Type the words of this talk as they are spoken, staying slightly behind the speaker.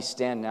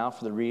Stand now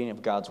for the reading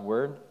of God's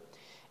Word.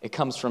 It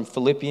comes from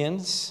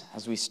Philippians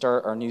as we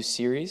start our new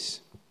series.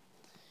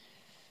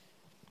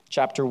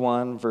 Chapter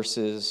 1,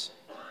 verses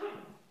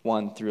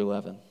 1 through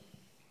 11.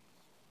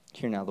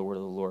 Hear now the word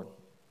of the Lord.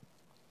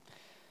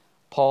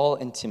 Paul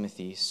and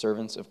Timothy,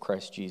 servants of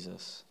Christ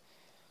Jesus,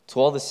 to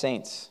all the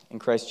saints in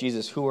Christ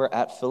Jesus who are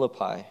at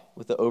Philippi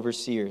with the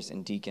overseers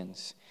and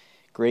deacons,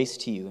 grace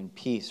to you and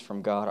peace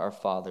from God our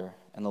Father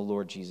and the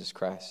Lord Jesus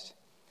Christ.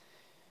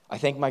 I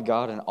thank my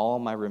God in all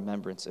my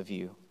remembrance of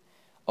you,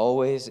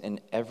 always in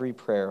every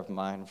prayer of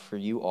mine for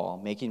you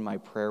all, making my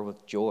prayer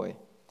with joy,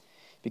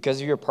 because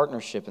of your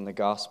partnership in the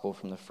gospel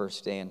from the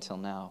first day until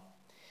now.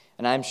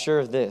 And I am sure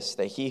of this,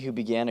 that he who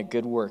began a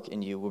good work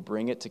in you will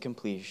bring it to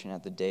completion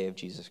at the day of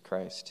Jesus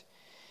Christ.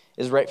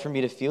 It is right for me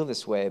to feel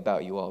this way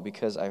about you all,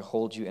 because I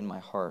hold you in my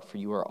heart, for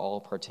you are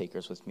all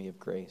partakers with me of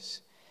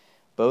grace,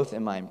 both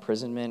in my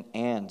imprisonment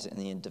and in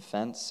the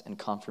defense and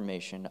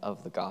confirmation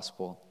of the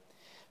gospel.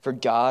 For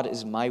God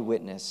is my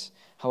witness,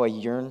 how I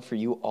yearn for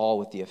you all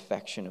with the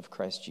affection of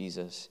Christ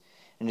Jesus.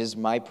 And it is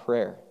my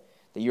prayer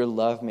that your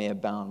love may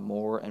abound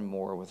more and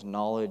more with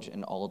knowledge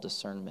and all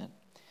discernment,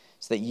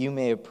 so that you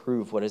may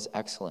approve what is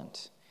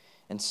excellent,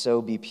 and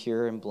so be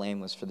pure and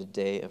blameless for the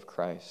day of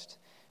Christ,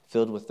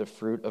 filled with the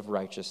fruit of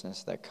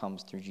righteousness that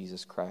comes through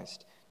Jesus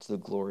Christ, to the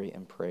glory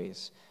and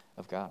praise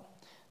of God.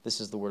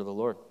 This is the word of the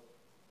Lord.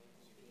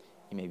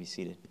 You may be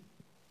seated.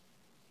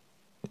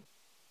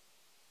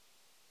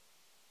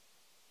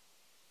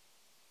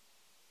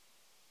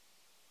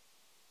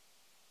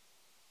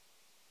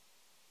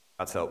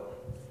 God's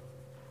help.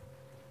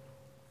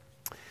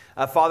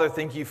 Father,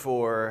 thank you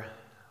for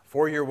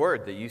your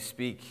word that you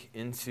speak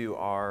into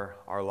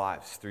our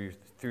lives through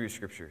your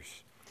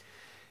scriptures.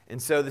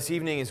 And so this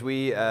evening, as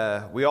we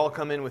all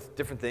come in with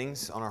different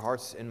things on our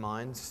hearts and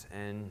minds,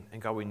 and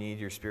God, we need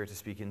your Spirit to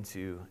speak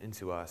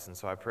into us. And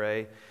so I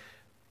pray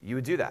you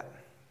would do that.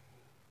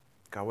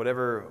 God,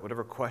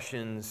 whatever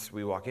questions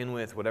we walk in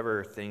with,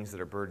 whatever things that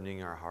are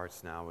burdening our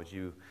hearts now, would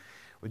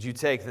you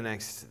take the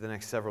next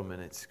several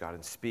minutes, God,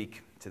 and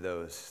speak to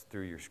those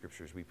through your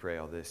scriptures? We pray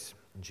all this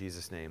in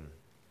Jesus' name.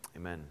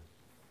 Amen.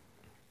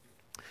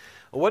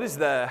 What is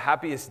the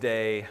happiest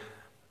day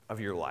of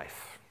your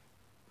life?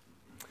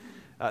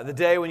 The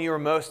day when you were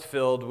most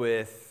filled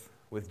with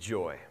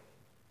joy.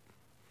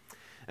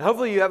 And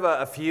hopefully you have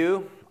a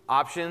few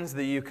options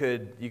that you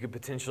could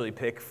potentially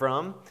pick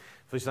from.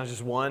 Hopefully it's not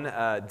just one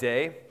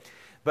day.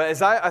 But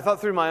as I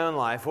thought through my own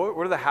life, what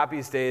are the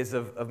happiest days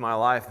of my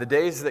life? The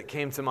days that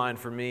came to mind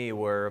for me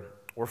were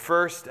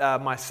first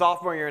my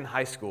sophomore year in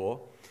high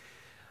school.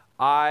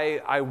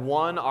 I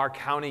won our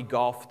county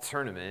golf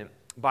tournament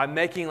by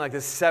making like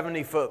this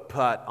 70-foot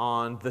putt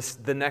on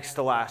the next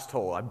to last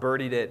hole. I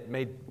birdied it,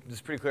 made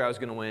it pretty clear I was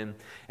going to win,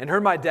 and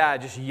heard my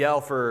dad just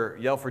yell for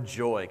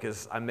joy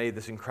because I made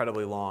this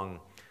incredibly long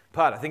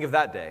putt. I think of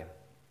that day.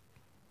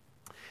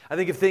 I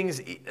think of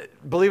things,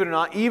 believe it or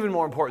not, even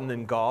more important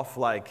than golf,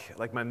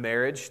 like my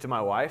marriage to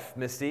my wife,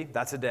 Misty.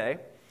 That's a day.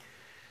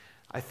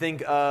 I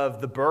think of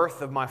the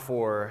birth of my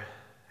four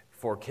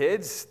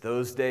kids,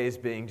 those days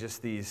being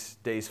just these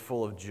days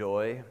full of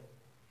joy.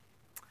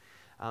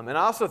 And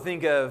I also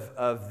think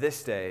of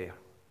this day,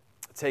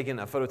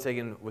 a photo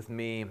taken with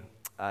me,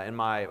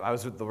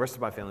 the rest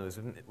of my family was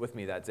with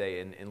me that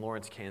day in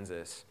Lawrence,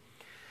 Kansas.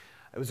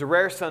 It was a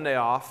rare Sunday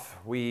off.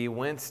 We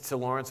went to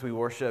Lawrence. We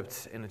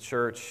worshiped in a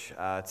church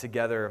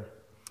together.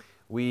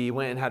 We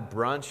went and had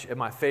brunch at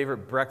my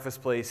favorite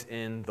breakfast place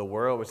in the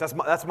world, which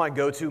that's my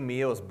go-to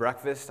meal is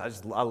breakfast.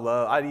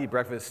 I eat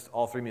breakfast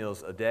all 3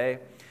 meals a day.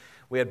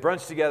 We had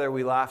brunch together.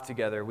 We laughed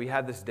together. We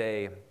had this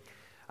day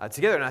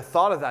together, and I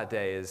thought of that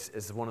day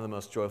as one of the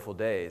most joyful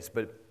days.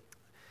 But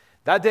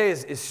that day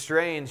is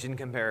strange in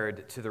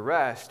compared to the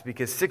rest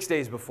because 6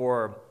 days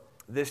before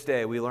this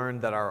day, we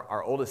learned that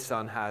our oldest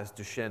son has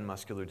Duchenne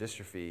muscular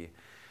dystrophy,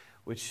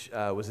 which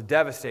was a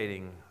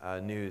devastating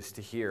news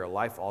to hear, a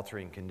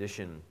life-altering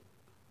condition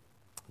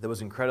that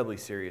was incredibly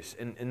serious.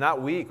 And that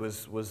week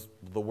was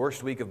the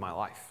worst week of my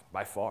life,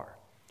 by far.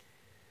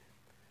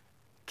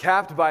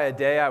 Capped by a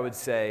day, I would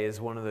say,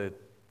 is one of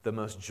the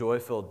most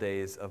joy-filled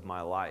days of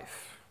my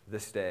life,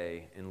 this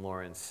day in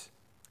Lawrence,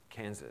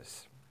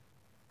 Kansas.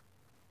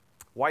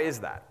 Why is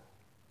that?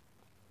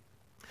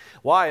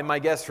 Why, and my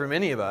guess for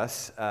many of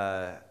us,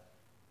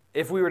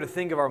 if we were to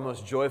think of our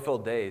most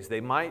joy-filled days,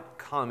 they might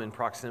come in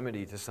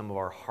proximity to some of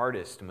our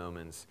hardest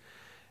moments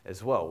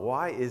as well.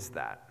 Why is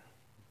that?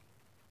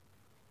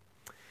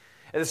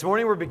 And this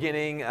morning we're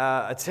beginning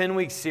a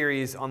 10-week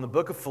series on the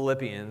book of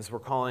Philippians we're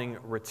calling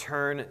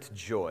Return to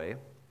Joy.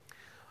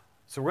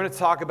 So we're going to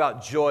talk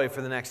about joy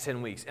for the next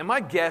 10 weeks. And my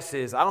guess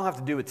is I don't have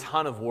to do a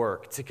ton of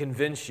work to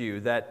convince you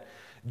that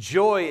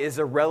joy is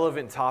a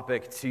relevant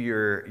topic to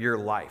your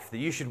life, that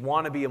you should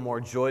want to be a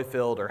more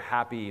joy-filled or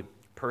happy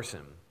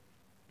person.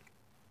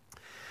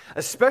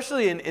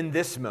 Especially in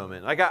this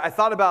moment. I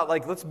thought about,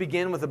 let's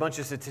begin with a bunch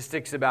of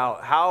statistics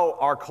about how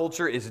our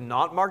culture is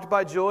not marked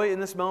by joy in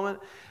this moment,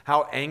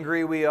 how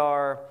angry we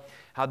are,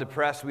 how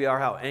depressed we are,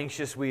 how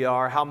anxious we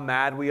are, how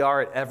mad we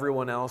are at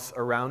everyone else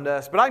around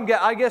us. But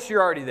I guess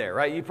you're already there,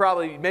 right?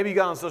 Maybe you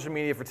got on social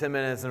media for 10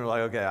 minutes and are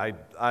like, okay,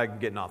 I'm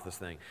getting off this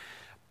thing.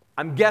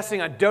 I'm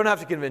guessing I don't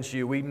have to convince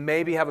you, we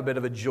maybe have a bit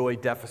of a joy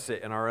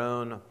deficit in our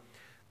own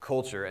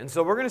culture. And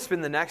so we're going to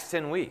spend the next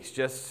 10 weeks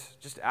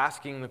just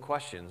asking the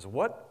questions.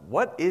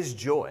 What is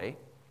joy?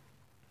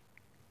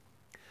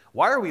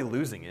 Why are we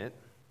losing it?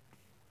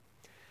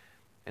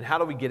 And how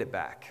do we get it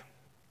back?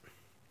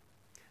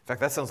 In fact,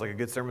 that sounds like a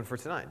good sermon for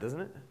tonight,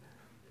 doesn't it?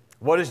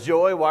 What is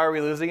joy? Why are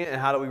we losing it? And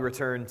how do we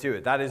return to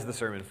it? That is the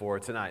sermon for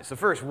tonight. So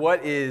first,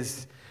 what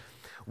is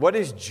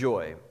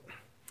joy?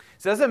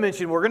 So as I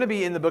mentioned, we're going to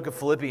be in the book of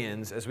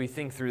Philippians as we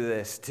think through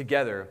this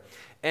together.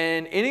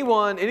 And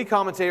any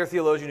commentator,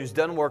 theologian who's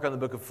done work on the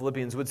book of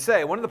Philippians would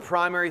say one of the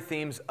primary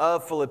themes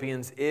of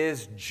Philippians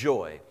is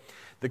joy.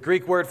 The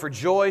Greek word for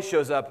joy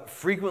shows up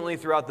frequently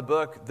throughout the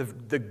book.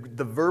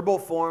 The verbal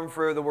form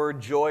for the word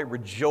joy,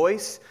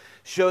 rejoice,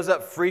 shows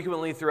up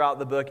frequently throughout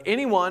the book.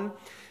 Anyone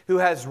who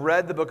has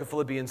read the book of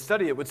Philippians,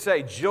 study it, would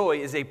say joy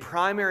is a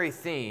primary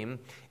theme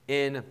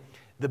in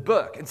the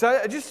book. And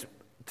so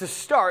to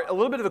start, a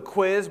little bit of a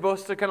quiz,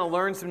 both to kind of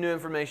learn some new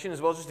information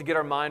as well as just to get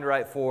our mind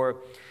right for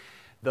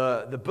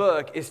the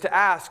book, is to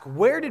ask,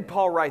 where did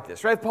Paul write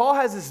this? Right? Paul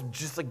has this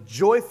just like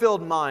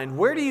joy-filled mind.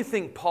 Where do you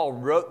think Paul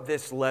wrote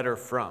this letter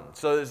from?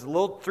 So there's a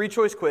little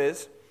 3-choice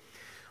quiz.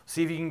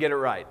 See if you can get it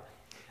right.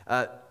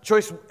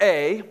 Choice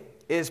A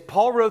is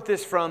Paul wrote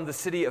this from the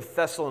city of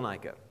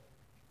Thessalonica.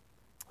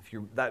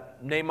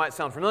 That name might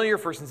sound familiar,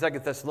 1st and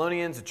 2nd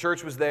Thessalonians, the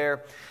church was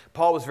there.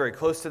 Paul was very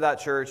close to that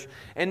church.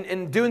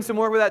 And doing some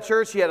work with that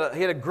church, he had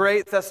a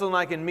great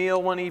Thessalonican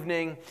meal one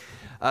evening,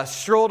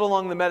 strolled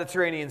along the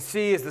Mediterranean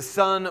Sea as the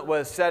sun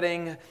was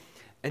setting,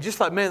 and just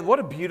thought, man, what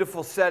a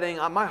beautiful setting.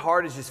 My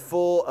heart is just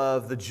full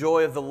of the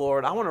joy of the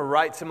Lord. I want to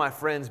write to my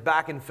friends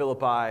back in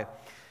Philippi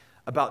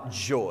about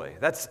joy.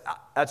 That's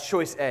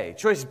choice A.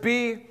 Choice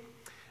B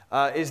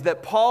is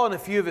that Paul and a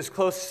few of his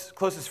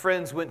closest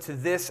friends went to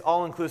this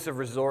all-inclusive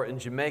resort in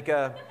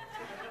Jamaica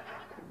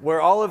where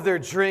all of their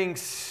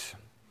drinks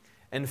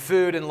and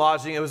food and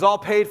lodging, it was all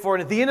paid for.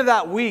 And at the end of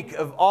that week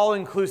of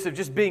all-inclusive,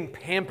 just being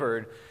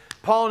pampered,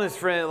 Paul and his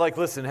friend like,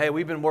 listen, hey,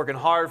 we've been working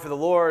hard for the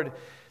Lord,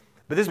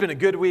 but this has been a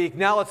good week.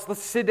 Now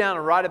let's sit down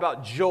and write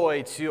about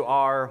joy to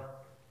our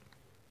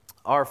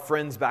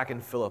friends back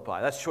in Philippi.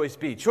 That's choice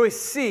B. Choice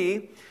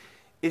C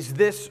is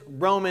this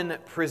Roman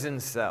prison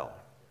cell.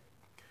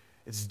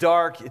 It's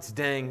dark, it's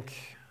dank,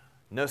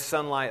 no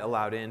sunlight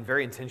allowed in,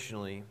 very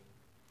intentionally.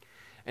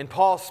 And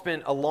Paul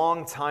spent a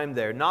long time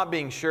there, not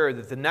being sure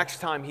that the next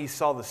time he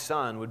saw the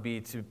sun would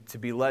be to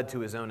be led to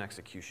his own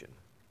execution.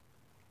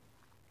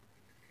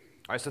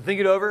 All right, so think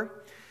it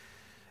over.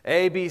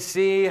 A, B,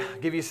 C. I'll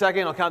give you a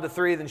second. I'll count to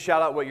 3, then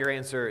shout out what your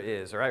answer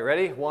is. All right,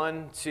 ready?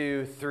 1,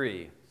 2,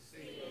 3. C.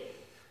 It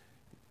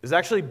was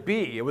actually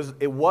B. It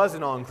was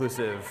an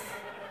all-inclusive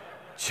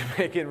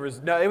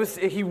Jamaican. No,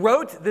 he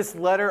wrote this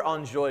letter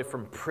on joy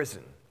from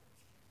prison.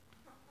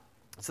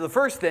 So the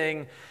first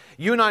thing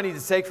you and I need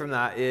to take from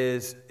that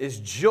is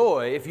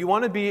joy. If you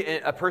want to be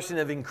a person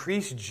of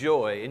increased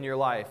joy in your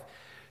life,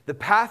 the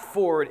path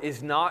forward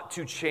is not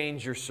to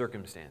change your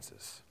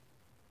circumstances.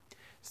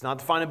 It's not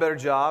to find a better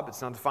job.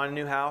 It's not to find a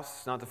new house.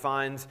 It's not to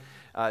find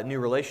new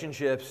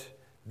relationships.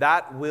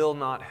 That will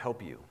not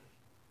help you.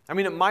 I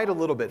mean, it might a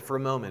little bit for a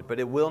moment, but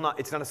it will not.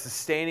 It's not a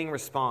sustaining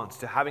response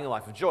to having a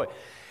life of joy.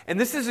 And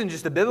this isn't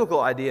just a biblical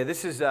idea.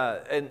 This is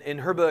in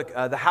her book,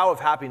 The How of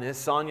Happiness,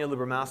 Sonia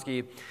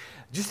Lubomowski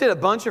just did a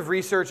bunch of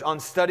research on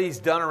studies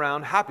done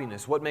around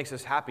happiness, what makes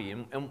us happy.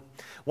 And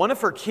one of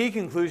her key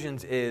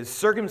conclusions is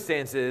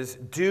circumstances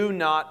do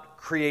not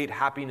create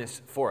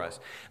happiness for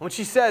us. And what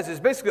she says is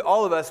basically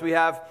all of us, we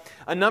have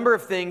a number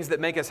of things that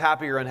make us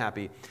happy or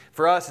unhappy.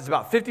 For us, it's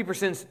about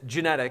 50%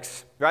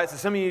 genetics, right? So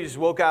some of you just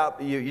woke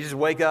up, you just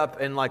wake up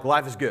and like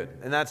life is good.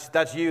 And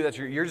that's you,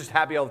 you're just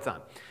happy all the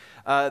time.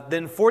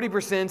 Then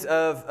 40%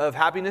 of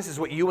happiness is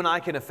what you and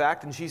I can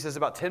affect. And she says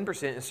about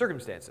 10% is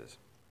circumstances.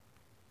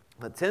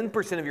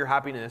 10% of your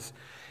happiness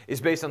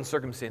is based on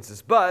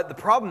circumstances. But the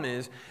problem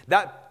is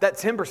that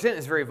 10%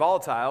 is very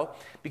volatile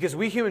because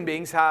we human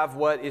beings have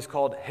what is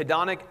called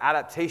hedonic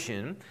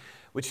adaptation,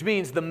 which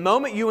means the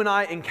moment you and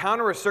I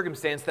encounter a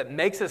circumstance that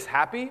makes us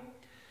happy,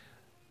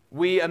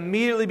 we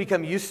immediately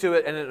become used to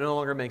it and it no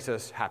longer makes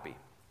us happy.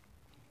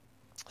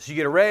 So you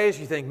get a raise,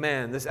 you think,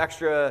 man, this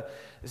extra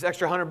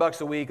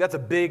 $100 a week, that's a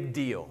big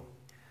deal.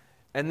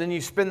 And then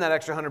you spend that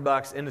extra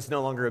 $100 and it's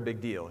no longer a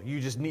big deal. You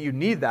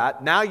need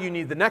that. Now you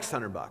need the next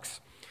 $100,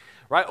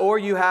 right? Or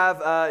you have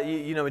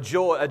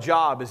a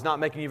job is not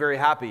making you very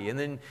happy,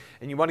 and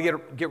you want to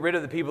get rid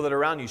of the people that are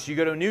around you. So you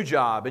go to a new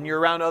job and you're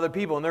around other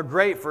people and they're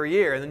great for a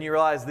year, and then you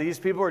realize these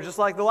people are just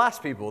like the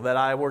last people that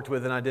I worked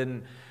with and I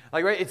didn't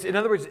like. Right? In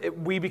other words,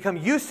 we become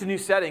used to new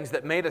settings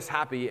that made us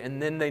happy,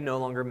 and then they no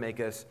longer make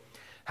us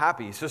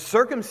happy. So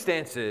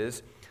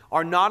circumstances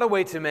are not a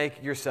way to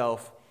make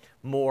yourself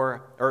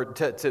more, or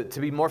to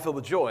be more filled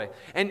with joy.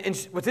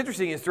 And what's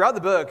interesting is throughout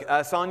the book,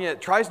 Sonia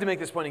tries to make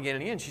this point again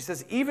and again. She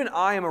says, even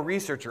I am a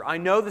researcher. I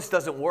know this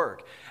doesn't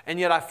work. And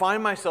yet I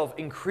find myself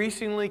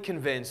increasingly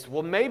convinced,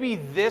 well, maybe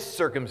this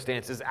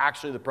circumstance is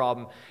actually the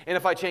problem. And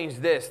if I change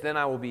this, then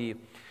I will be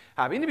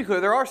happy. And to be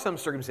clear, there are some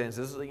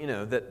circumstances,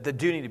 that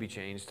do need to be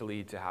changed to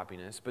lead to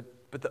happiness.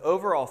 But the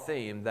overall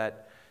theme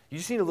that you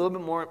just need a little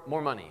bit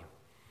more money.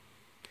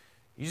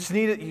 You just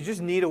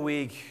need a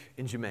week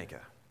in Jamaica.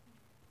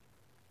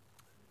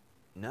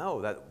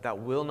 No, that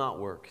will not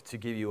work to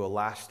give you a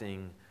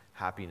lasting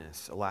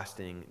happiness, a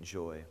lasting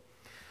joy.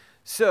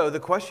 So the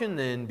question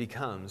then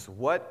becomes,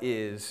 what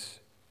is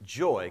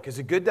joy? Because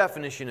a good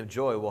definition of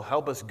joy will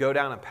help us go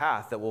down a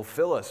path that will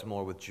fill us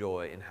more with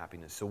joy and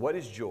happiness. So what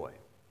is joy?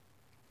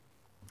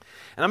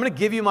 And I'm going to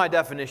give you my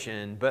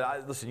definition,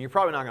 but listen, you're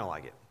probably not going to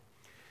like it.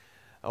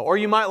 Or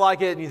you might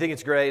like it and you think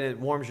it's great and it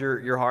warms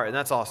your heart, and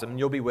that's awesome, and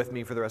you'll be with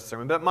me for the rest of the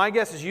sermon. But my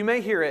guess is you may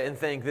hear it and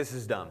think, this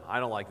is dumb. I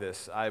don't like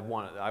this. I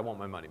want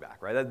my money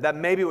back, right? That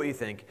may be what you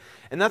think.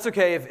 And that's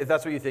okay if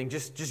that's what you think.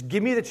 Just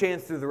give me the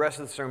chance through the rest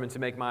of the sermon to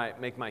make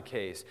my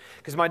case.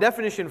 Because my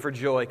definition for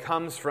joy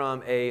comes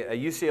from a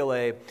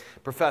UCLA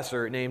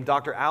professor named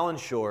Dr. Alan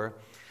Shore,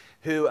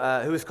 who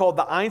is called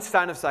the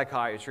Einstein of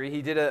psychiatry.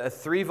 He did a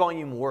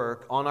 3-volume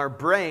work on our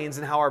brains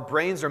and how our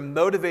brains are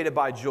motivated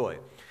by joy.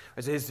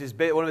 So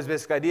one of his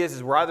basic ideas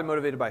is we're either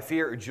motivated by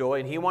fear or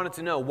joy, and he wanted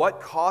to know what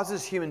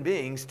causes human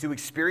beings to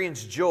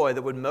experience joy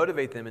that would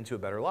motivate them into a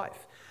better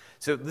life.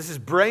 So this is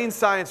brain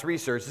science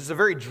research. This is a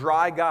very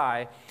dry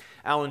guy,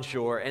 Alan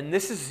Shore, and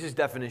this is his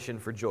definition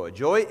for joy.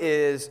 Joy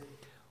is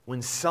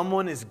when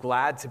someone is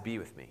glad to be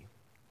with me,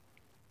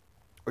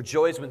 or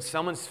joy is when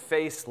someone's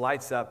face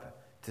lights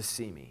up to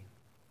see me.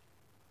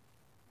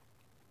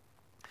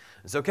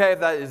 It's okay if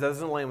that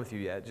doesn't land with you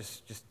yet.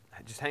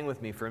 Just hang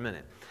with me for a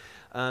minute.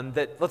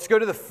 Let's go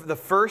to the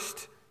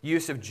first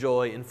use of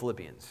joy in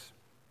Philippians.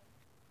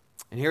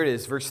 And here it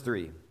is, verse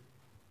 3.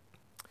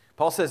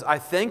 Paul says, I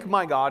thank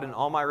my God in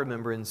all my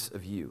remembrance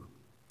of you,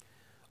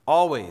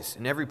 always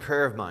in every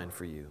prayer of mine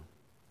for you,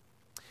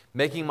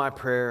 making my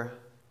prayer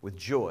with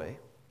joy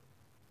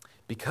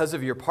because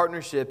of your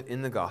partnership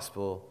in the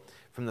gospel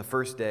from the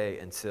first day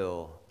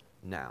until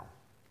now.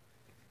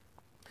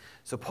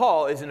 So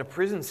Paul is in a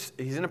prison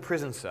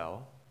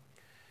cell.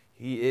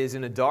 He is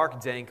in a dark,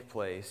 dank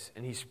place,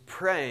 and he's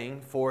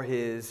praying for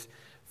his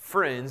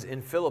friends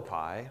in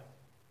Philippi,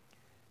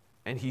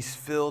 and he's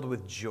filled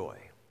with joy.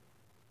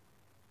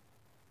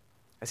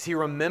 As he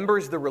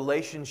remembers the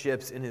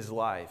relationships in his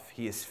life,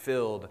 he is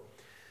filled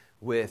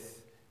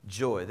with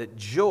joy. That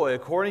joy,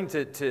 according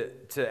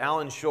to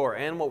Alan Shore,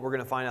 and what we're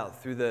going to find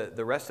out through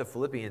the rest of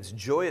Philippians,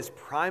 joy is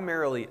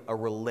primarily a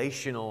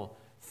relational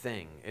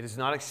thing. It is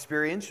not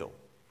experiential.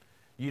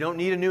 You don't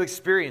need a new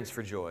experience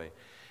for joy.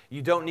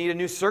 You don't need a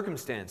new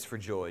circumstance for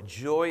joy.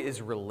 Joy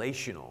is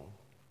relational.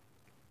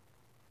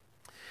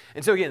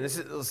 And so again,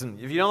 listen,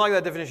 if you don't like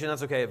that definition,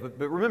 that's okay. But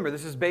remember,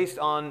 this is based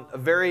on a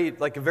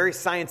very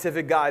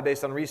scientific guy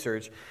based on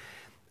research.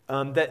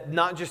 That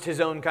not just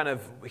his own kind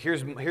of,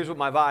 here's what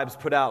my vibes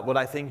put out, what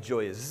I think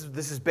joy is.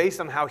 This is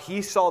based on how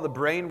he saw the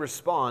brain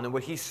respond. And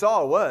what he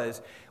saw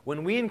was,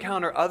 when we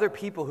encounter other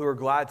people who are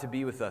glad to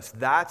be with us,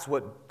 that's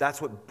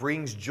what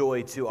brings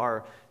joy to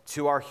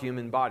our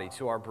human body,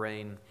 to our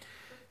brain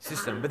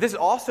system. But this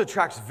also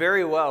tracks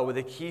very well with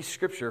a key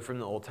scripture from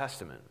the Old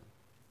Testament.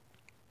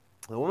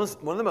 One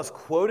of the most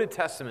quoted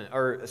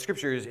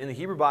scriptures in the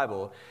Hebrew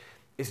Bible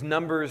is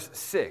Numbers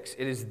 6.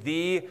 It is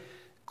the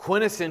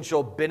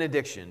quintessential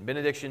benediction.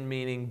 Benediction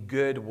meaning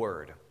good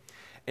word.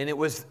 And it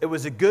was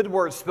a good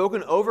word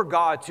spoken over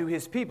God to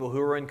his people who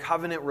were in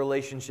covenant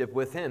relationship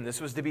with him.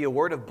 This was to be a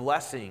word of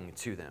blessing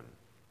to them.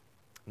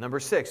 Number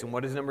 6. And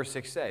what does number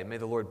 6 say? May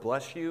the Lord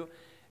bless you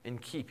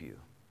and keep you.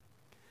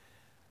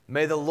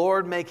 May the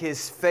Lord make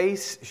his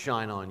face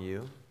shine on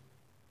you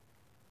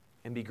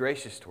and be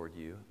gracious toward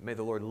you. May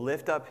the Lord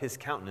lift up his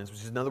countenance,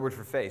 which is another word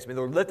for face. May the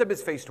Lord lift up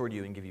his face toward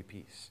you and give you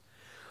peace.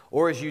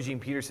 Or as Eugene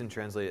Peterson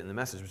translated it in the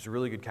Message, which is a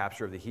really good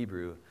capture of the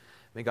Hebrew,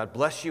 may God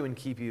bless you and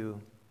keep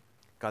you.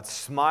 God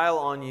smile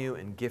on you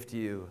and gift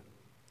you.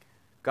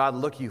 God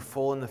look you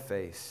full in the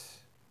face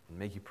and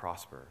make you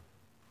prosper.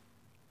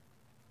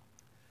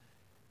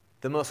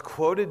 The most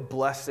quoted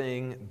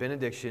blessing,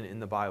 benediction in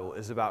the Bible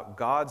is about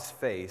God's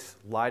face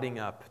lighting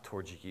up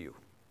towards you.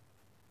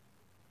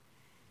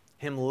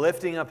 Him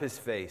lifting up his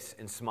face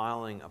and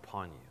smiling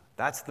upon you.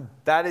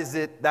 That is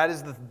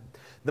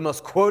the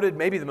most quoted,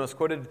 maybe the most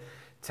quoted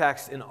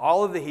text in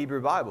all of the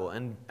Hebrew Bible.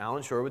 And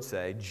Alan Shore would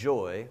say,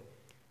 joy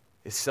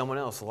is someone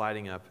else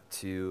lighting up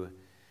to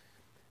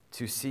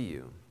see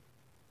you,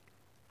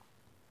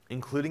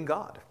 including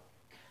God.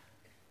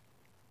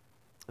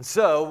 And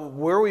so,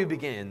 where we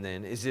begin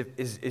then is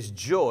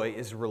joy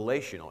is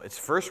relational. It's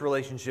first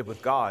relationship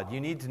with God. You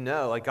need to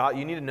know,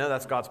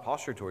 that's God's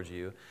posture towards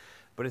you,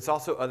 but it's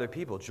also other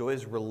people. Joy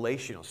is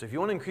relational. So if you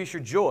want to increase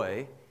your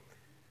joy,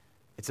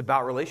 it's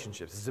about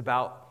relationships. It's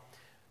about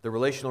the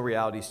relational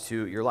realities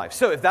to your life.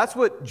 So if that's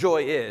what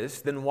joy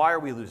is, then why are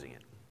we losing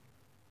it?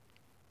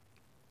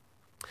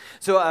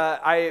 So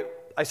I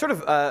sort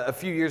of, a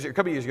couple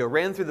of years ago,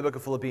 ran through the book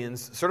of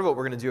Philippians, sort of what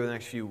we're going to do over the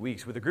next few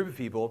weeks with a group of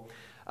people,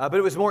 but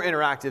it was more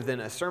interactive than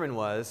a sermon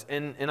was,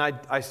 and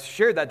I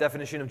shared that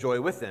definition of joy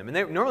with them.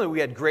 And normally we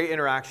had great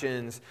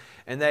interactions,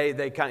 and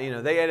they kind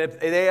of, they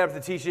added up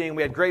the teaching,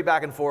 we had great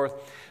back and forth,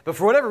 but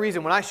for whatever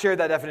reason, when I shared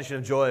that definition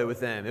of joy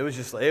with them, it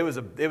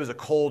was a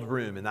cold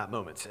room in that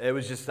moment.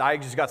 I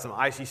just got some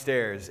icy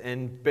stares,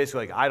 and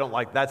basically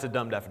that's a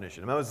dumb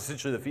definition. That was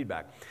essentially the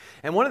feedback.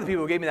 And one of the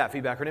people who gave me that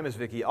feedback, her name is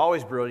Vicky,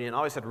 always brilliant,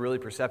 always had really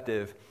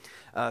perceptive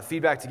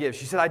feedback to give.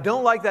 She said, I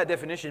don't like that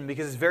definition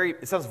because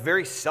it sounds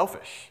very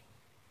selfish.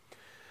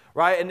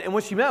 Right? And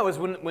what she meant was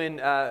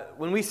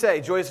when we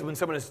say joy is when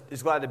someone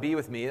is glad to be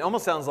with me, it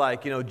almost sounds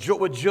like,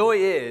 what joy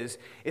is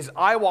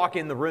I walk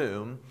in the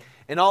room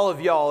and all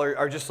of y'all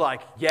are just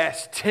like,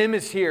 yes, Tim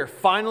is here.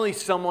 Finally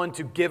someone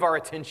to give our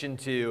attention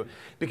to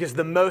because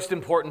the most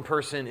important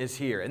person is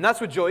here. And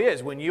that's what joy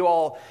is, when you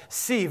all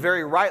see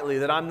very rightly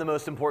that I'm the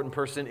most important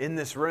person in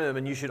this room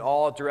and you should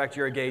all direct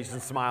your gaze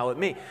and smile at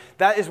me.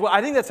 That is what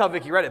I think that's how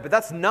Vicky read it, but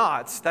that's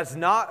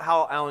not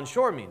how Alan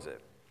Shore means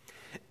it.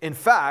 In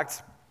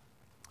fact,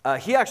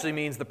 he actually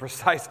means the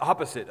precise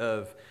opposite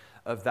of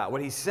that.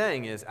 What he's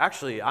saying is,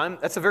 actually,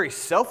 that's a very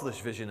selfless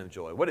vision of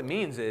joy. What it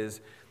means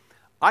is,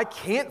 I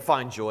can't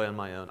find joy on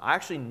my own. I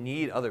actually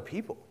need other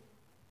people.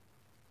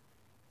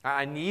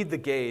 I need the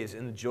gaze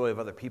and the joy of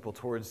other people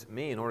towards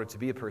me in order to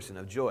be a person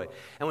of joy.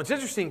 And what's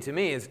interesting to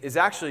me is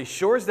actually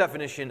Shore's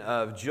definition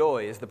of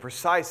joy is the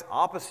precise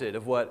opposite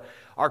of what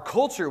our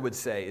culture would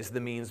say is the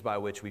means by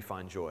which we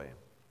find joy.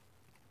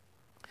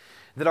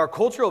 That our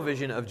cultural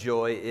vision of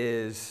joy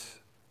is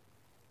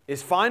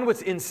find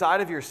what's inside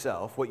of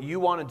yourself, what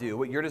you want to do,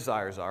 what your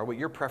desires are, what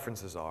your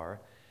preferences are,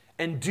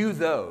 and do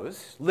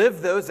those,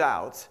 live those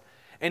out,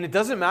 and it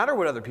doesn't matter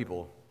what other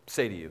people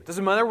say to you. It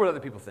doesn't matter what other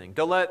people think.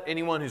 Don't let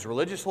anyone who's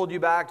religious hold you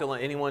back. Don't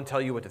let anyone tell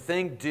you what to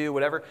think, do,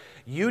 whatever.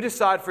 You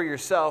decide for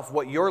yourself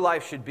what your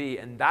life should be,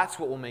 and that's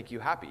what will make you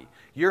happy.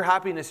 Your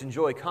happiness and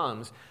joy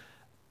comes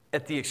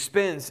at the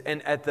expense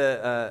and at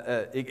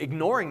the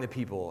ignoring the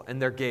people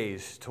and their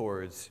gaze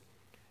towards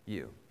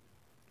you.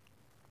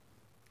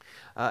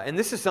 And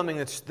this is something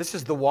this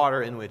is the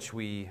water in which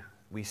we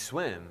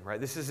swim, right?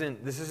 This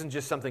isn't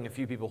just something a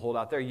few people hold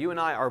out there. You and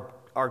I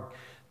are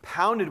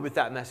pounded with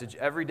that message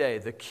every day.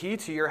 The key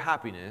to your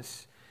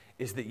happiness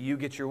is that you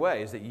get your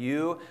way, is that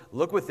you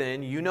look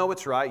within, you know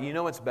what's right, you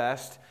know what's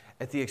best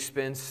at the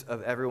expense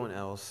of everyone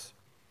else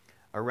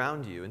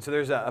around you. And so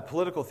there's a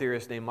political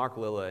theorist named Mark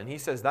Lilla, and he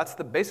says that's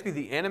the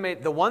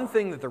one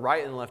thing that the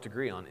right and the left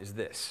agree on is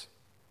this.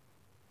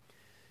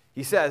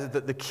 He says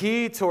that the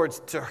key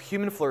to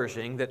human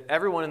flourishing that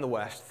everyone in the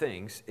West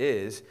thinks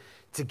is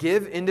to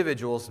give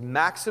individuals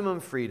maximum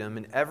freedom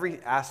in every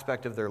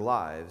aspect of their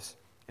lives,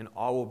 and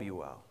all will be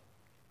well.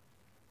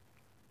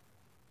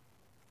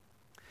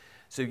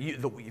 So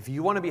if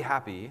you want to be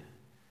happy,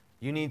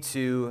 you need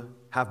to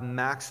have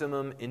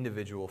maximum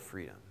individual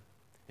freedom.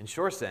 And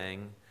Shore's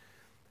saying,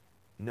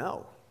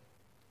 no.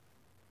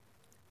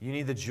 You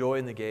need the joy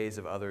and the gaze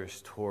of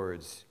others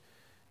towards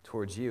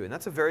you. And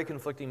that's a very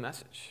conflicting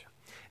message.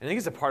 And I think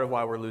it's a part of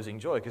why we're losing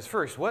joy. Because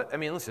first,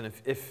 listen,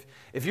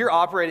 if your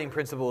operating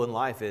principle in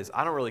life is,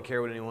 I don't really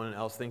care what anyone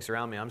else thinks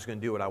around me, I'm just going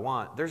to do what I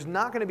want, there's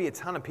not going to be a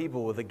ton of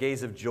people with a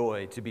gaze of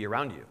joy to be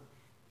around you.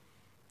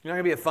 You're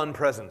not going to be a fun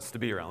presence to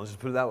be around, let's just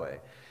put it that way.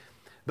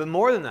 But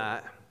more than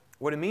that,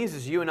 what it means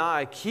is you and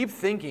I keep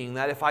thinking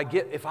that if I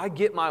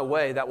get my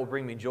way, that will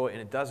bring me joy,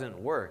 and it doesn't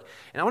work.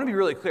 And I want to be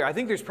really clear. I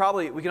think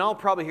we can all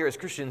probably here as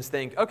Christians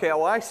think, okay,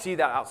 well, I see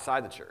that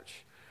outside the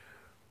church.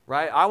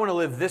 Right? I want to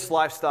live this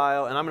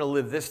lifestyle, and I'm going to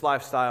live this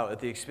lifestyle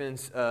at the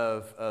expense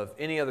of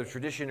any other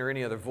tradition or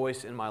any other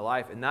voice in my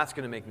life, and that's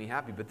going to make me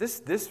happy. But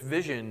this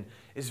vision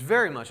is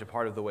very much a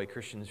part of the way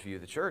Christians view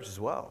the church as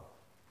well.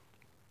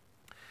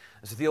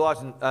 So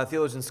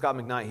theologian Scott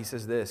McKnight, he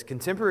says this: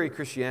 contemporary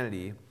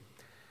Christianity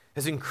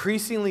has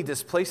increasingly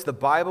displaced the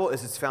Bible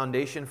as its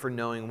foundation for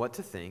knowing what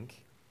to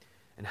think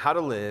and how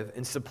to live,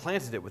 and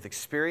supplanted it with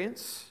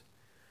experience,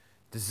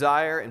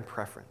 desire, and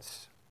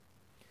preference.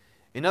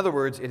 In other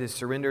words, it has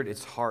surrendered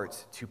its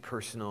heart to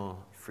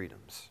personal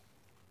freedoms.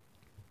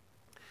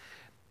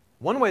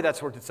 One way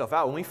that's worked itself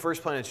out, when we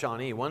first planted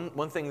Shawnee,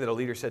 one thing that a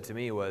leader said to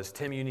me was,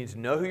 Tim, you need to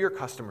know who your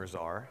customers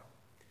are,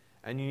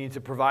 and you need to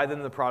provide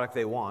them the product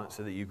they want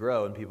so that you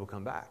grow and people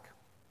come back.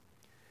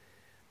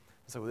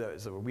 So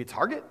are we a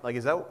target? Like,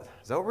 is that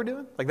what we're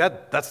doing? Like,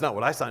 that's not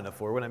what I signed up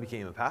for when I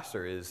became a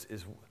pastor, is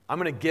I'm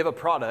going to give a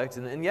product,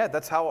 and yeah,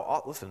 that's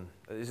how, listen,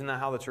 isn't that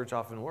how the church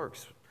often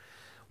works?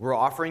 We're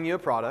offering you a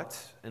product,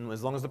 and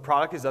as long as the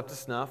product is up to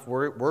snuff,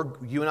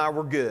 you and I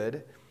were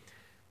good.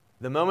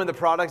 The moment the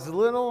product is a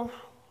little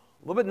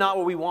bit not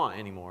what we want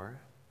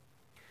anymore,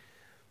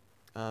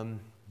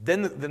 then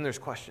there's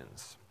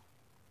questions.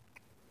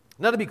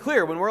 Now, to be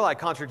clear, when we're like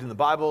contradicting the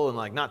Bible and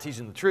like not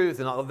teaching the truth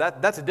and all of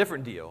that, that's a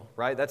different deal,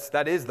 right?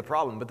 That is the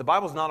problem. But the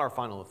Bible's not our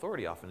final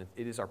authority often.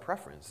 It is our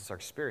preference. It's our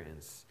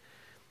experience.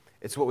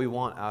 It's what we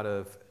want out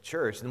of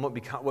church. And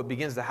what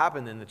begins to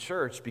happen in the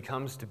church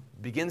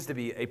begins to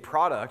be a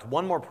product,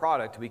 one more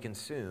product we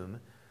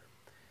consume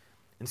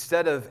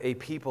instead of a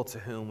people to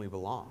whom we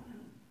belong.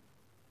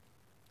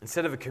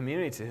 Instead of a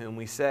community to whom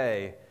we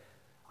say,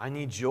 I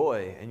need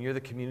joy, and you're the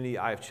community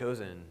I have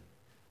chosen,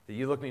 that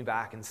you look me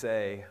back and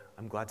say,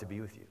 I'm glad to be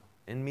with you,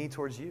 and me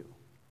towards you.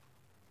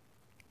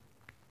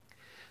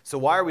 So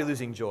why are we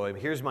losing joy?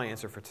 Here's my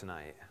answer for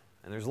tonight.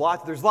 And there's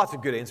lots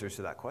of good answers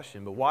to that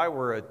question, but why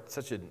we're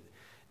such a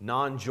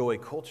non-joy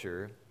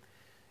culture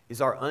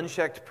is our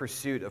unchecked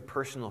pursuit of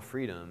personal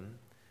freedom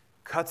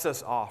cuts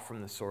us off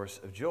from the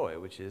source of joy,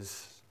 which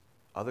is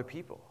other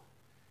people.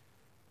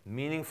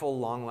 Meaningful,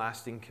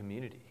 long-lasting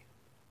community.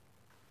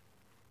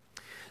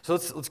 So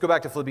let's go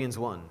back to Philippians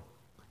 1.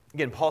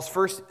 Again, Paul's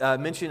first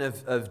mention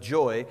of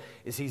joy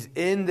is he's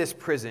in this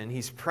prison.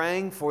 He's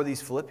praying for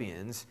these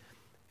Philippians,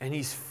 and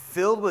he's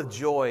filled with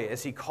joy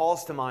as he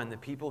calls to mind the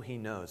people he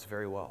knows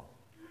very well.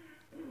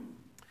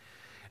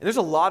 And there's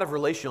a lot of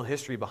relational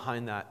history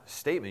behind that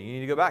statement. You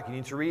need to go back. You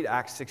need to read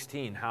Acts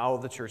 16, how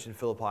the church in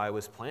Philippi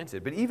was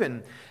planted. But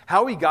even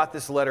how we got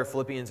this letter,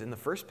 Philippians, in the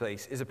first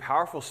place is a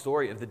powerful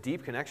story of the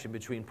deep connection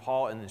between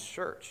Paul and this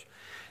church.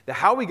 The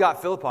how we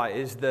got Philippi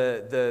is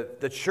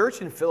the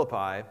church in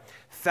Philippi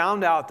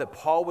found out that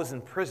Paul was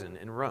in prison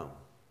in Rome.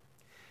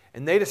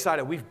 And they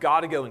decided, we've got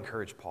to go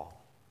encourage Paul.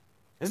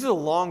 This is a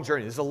long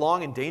journey. This is a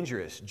long and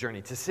dangerous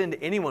journey to send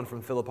anyone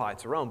from Philippi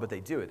to Rome, but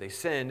they do it. They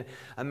send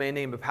a man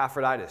named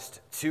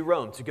Epaphroditus to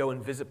Rome to go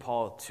and visit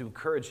Paul to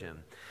encourage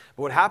him.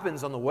 But what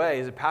happens on the way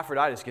is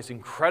Epaphroditus gets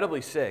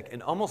incredibly sick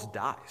and almost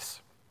dies.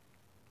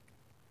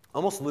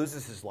 Almost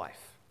loses his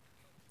life.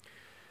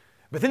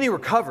 But then he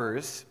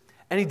recovers,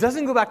 and he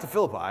doesn't go back to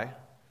Philippi.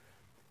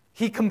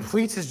 He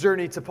completes his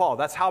journey to Paul.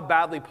 That's how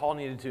badly Paul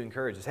needed to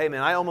encourage us. Hey,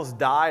 man, I almost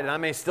died, and I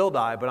may still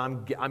die, but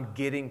I'm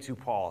getting to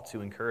Paul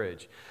to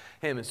encourage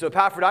him. And so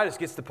Epaphroditus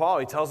gets to Paul.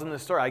 He tells him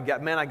this story. I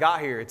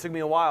got here. It took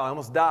me a while. I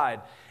almost died.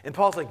 And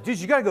Paul's like, dude,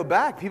 you got to go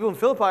back. People in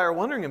Philippi are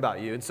wondering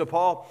about you. And so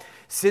Paul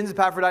sends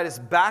Epaphroditus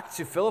back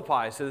to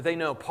Philippi so that they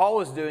know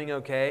Paul is doing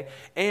okay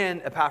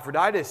and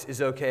Epaphroditus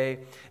is okay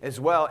as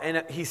well.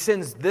 And he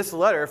sends this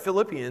letter,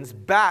 Philippians,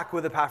 back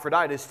with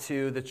Epaphroditus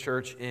to the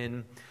church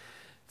in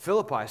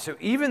Philippi. So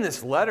even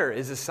this letter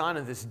is a sign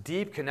of this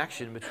deep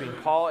connection between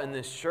Paul and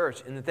this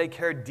church, and that they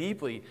cared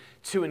deeply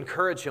to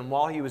encourage him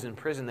while he was in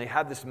prison. They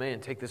had this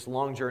man take this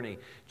long journey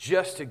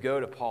just to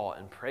go to Paul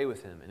and pray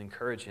with him and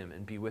encourage him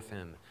and be with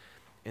him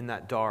in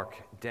that dark,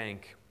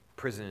 dank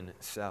prison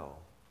cell.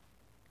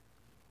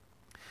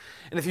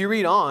 And if you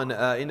read on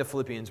into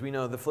Philippians, we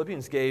know the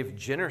Philippians gave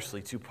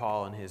generously to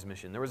Paul and his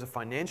mission. There was a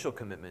financial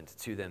commitment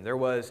to them. There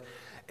was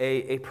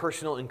a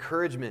personal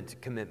encouragement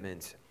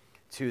commitment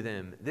to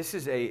them. This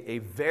is a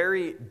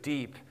very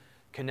deep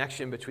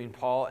connection between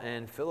Paul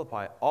and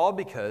Philippi, all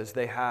because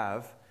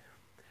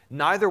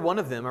neither one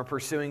of them are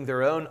pursuing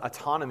their own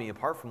autonomy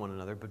apart from one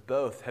another, but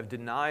both have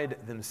denied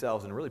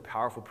themselves in really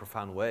powerful,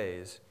 profound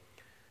ways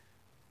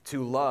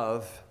to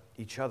love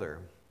each other.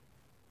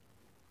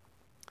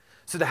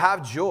 So to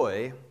have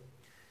joy,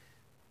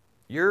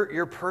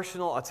 your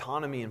personal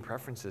autonomy and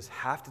preferences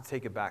have to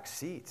take a back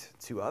seat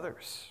to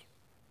others.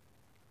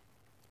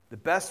 The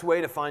best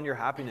way to find your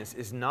happiness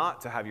is not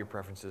to have your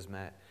preferences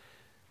met,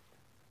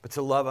 but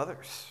to love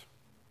others.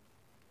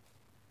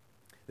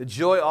 The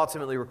joy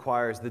ultimately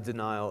requires the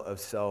denial of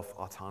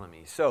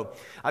self-autonomy. So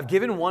I've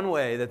given one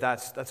way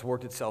that's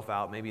worked itself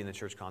out, maybe in the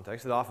church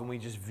context, that often we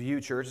just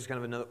view church as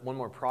kind of one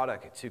more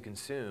product to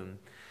consume.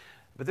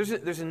 But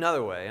there's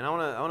another way, and I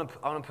want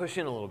to push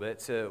in a little bit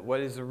to what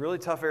is a really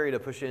tough area to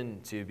push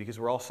into because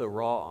we're all so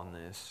raw on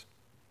this.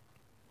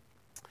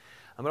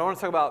 But I want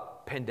to talk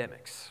about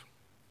pandemics.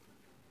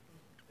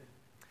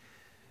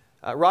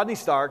 Rodney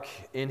Stark,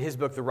 in his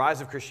book, The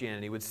Rise of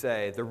Christianity, would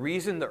say the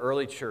reason the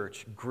early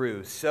church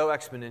grew so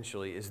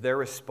exponentially is their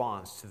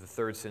response to the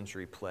 3rd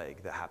century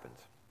plague that happened.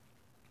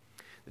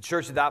 The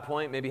church at that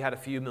point maybe had a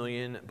few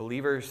million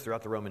believers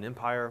throughout the Roman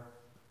Empire.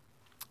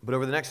 But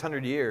over the next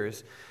 100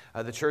 years,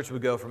 the church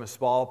would go from a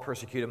small,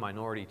 persecuted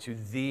minority to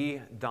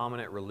the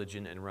dominant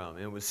religion in Rome.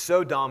 And it was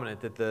so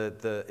dominant that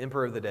the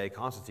emperor of the day,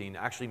 Constantine,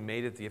 actually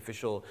made it the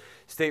official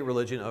state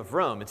religion of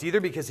Rome. It's either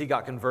because he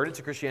got converted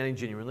to Christianity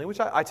genuinely, which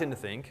I tend to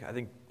think. I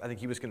think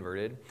he was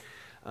converted.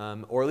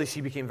 Or at least he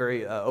became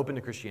very open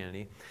to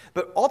Christianity.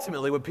 But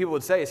ultimately, what people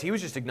would say is he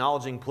was just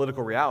acknowledging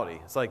political reality.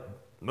 It's like,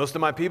 most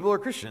of my people are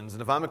Christians,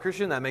 and if I'm a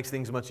Christian, that makes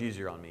things much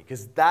easier on me.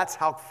 Because that's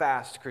how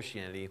fast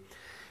Christianity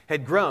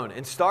had grown.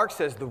 And Stark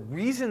says the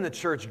reason the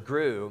church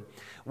grew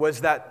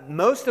was that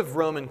most of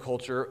Roman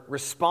culture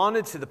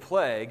responded to the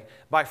plague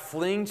by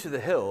fleeing to the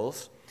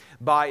hills,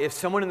 by, if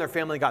someone in their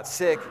family got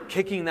sick,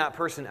 kicking that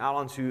person out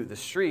onto the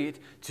street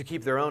to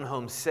keep their own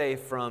home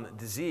safe from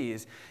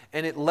disease.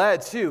 And it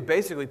led to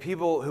basically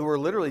people who were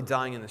literally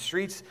dying in the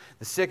streets.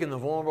 The sick and the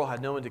vulnerable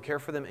had no one to care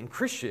for them. And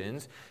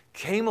Christians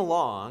came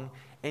along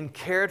and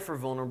cared for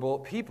vulnerable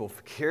people,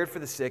 cared for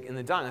the sick and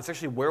the dying. That's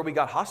actually where we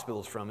got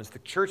hospitals from, is the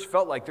church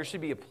felt like there should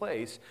be a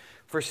place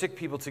for sick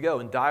people to go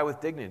and die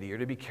with dignity, or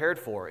to be cared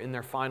for in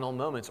their final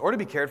moments, or to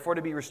be cared for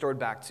to be restored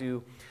back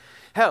to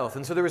health.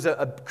 And so there was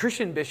a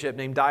Christian bishop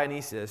named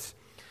Dionysius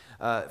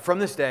from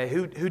this day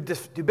who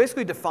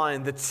basically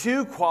defined the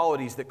two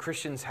qualities that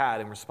Christians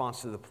had in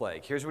response to the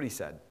plague. Here's what he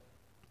said.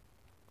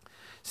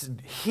 He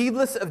said,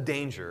 heedless of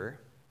danger,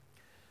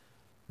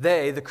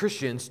 they, the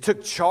Christians,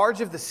 took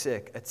charge of the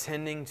sick,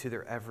 attending to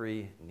their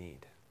every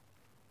need.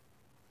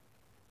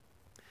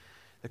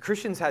 The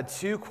Christians had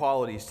two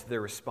qualities to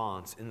their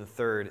response in the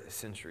 3rd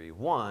century.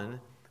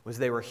 One was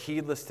they were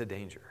heedless to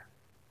danger.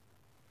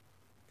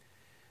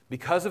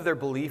 Because of their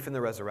belief in the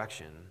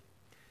resurrection,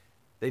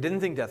 they didn't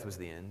think death was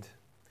the end.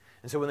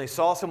 And so when they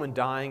saw someone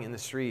dying in the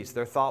streets,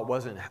 their thought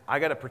wasn't, I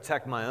got to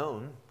protect my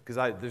own, because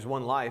there's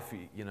one life,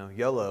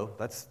 YOLO.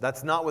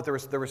 That's not what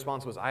their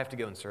response was. I have to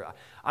go and serve.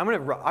 I'm going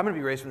to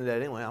be raised from the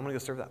dead anyway. I'm going to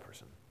go serve that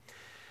person.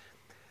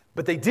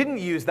 But they didn't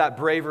use that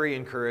bravery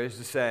and courage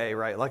to say,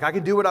 right, like I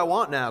can do what I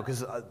want now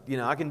because,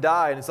 I can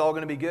die and it's all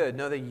going to be good.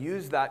 No, they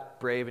used that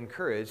brave and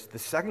courage. The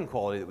second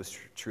quality that was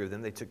true of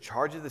them, they took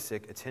charge of the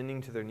sick,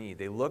 attending to their need.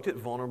 They looked at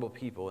vulnerable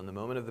people in the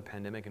moment of the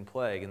pandemic and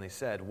plague, and they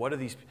said, what do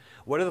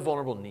the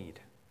vulnerable need?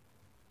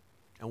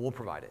 And we'll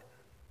provide it.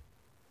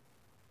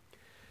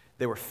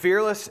 They were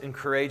fearless and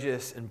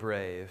courageous and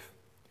brave,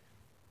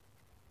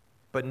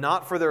 but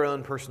not for their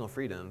own personal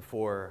freedom,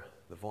 for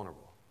the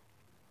vulnerable.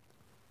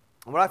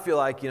 And what I feel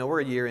like,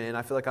 we're a year in,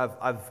 I feel like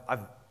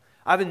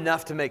I've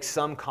enough to make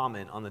some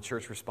comment on the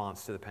church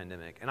response to the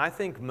pandemic. And I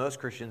think most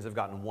Christians have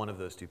gotten one of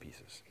those two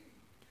pieces.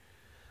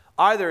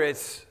 Either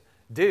it's,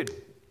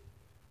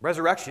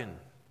 resurrection.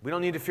 We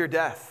don't need to fear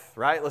death,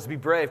 right? Let's be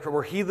brave.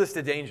 We're heedless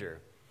to danger.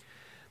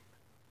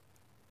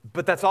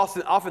 But that's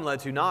also often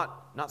led to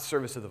not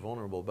service of the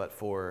vulnerable, but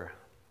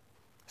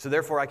so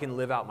therefore I can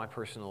live out my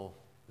personal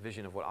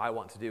vision of what I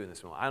want to do in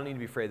this moment. I don't need to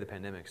be afraid of the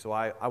pandemic, so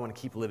I want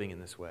to keep living in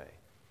this way.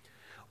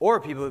 Or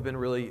people who've been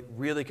really,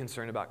 really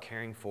concerned about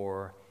caring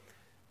for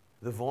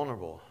the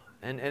vulnerable.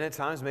 And at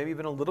times maybe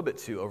even a little bit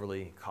too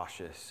overly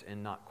cautious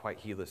and not quite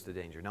heedless to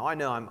danger. Now I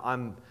know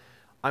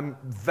I'm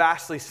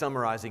vastly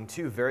summarizing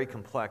two very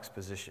complex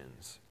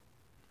positions.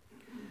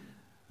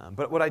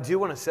 But what I do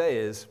want to say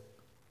is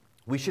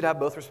we should have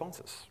both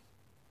responses.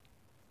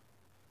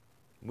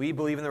 We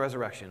believe in the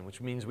resurrection,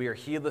 which means we are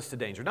heedless to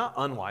danger. Not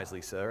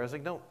unwisely so. I was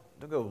like, don't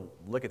go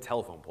lick a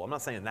telephone pole. I'm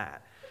not saying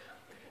that.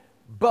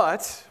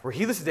 But we're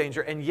heedless to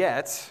danger, and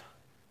yet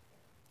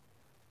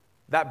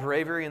that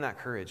bravery and that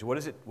courage, what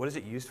is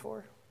it used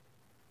for?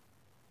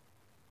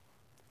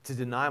 To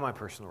deny my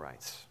personal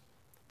rights,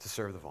 to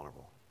serve the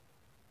vulnerable.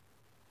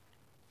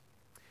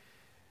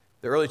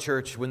 The early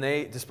church, when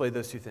they displayed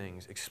those two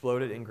things,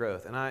 exploded in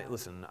growth. And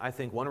I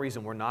think one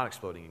reason we're not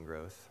exploding in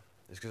growth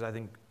is because I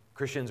think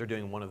Christians are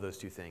doing one of those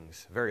two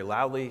things very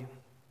loudly,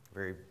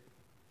 very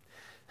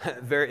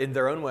in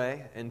their own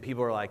way, and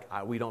people are like,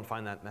 we don't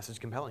find that message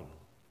compelling.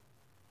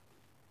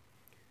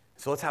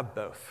 So let's have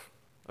both.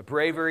 A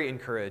bravery and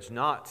courage,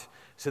 not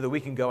so that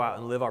we can go out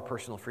and live our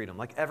personal freedom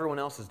like everyone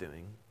else is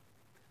doing,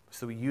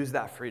 so we use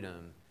that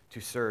freedom to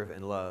serve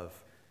and love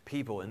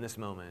people in this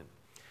moment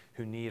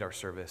who need our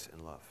service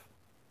and love.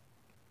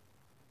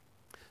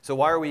 So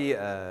why are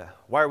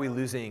we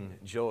losing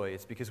joy?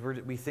 It's because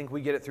we think we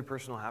get it through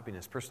personal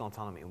happiness, personal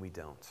autonomy, and we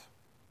don't.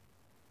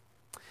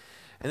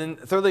 And then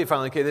thirdly,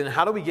 finally, then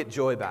how do we get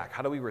joy back?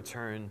 How do we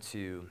return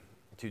to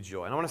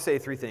joy? And I want to say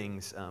three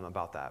things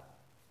about that.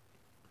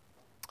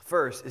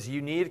 First is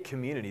you need a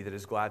community that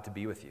is glad to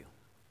be with you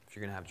if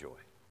you're going to have joy.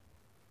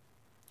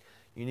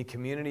 You need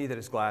community that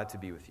is glad to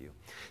be with you.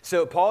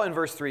 So Paul in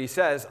verse 3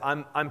 says,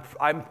 I'm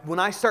when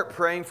I start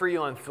praying for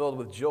you, I'm filled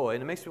with joy.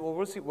 And it makes me, well,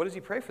 what does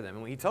he pray for them?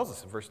 And he tells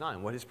us in verse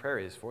 9 what his prayer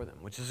is for them,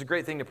 which is a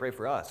great thing to pray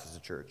for us as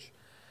a church.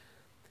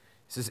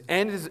 He says,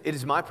 and it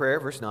is my prayer,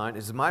 verse 9, it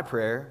is my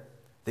prayer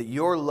that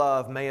your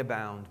love may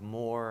abound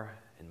more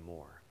and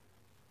more.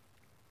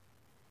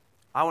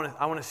 I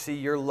want to see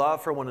your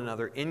love for one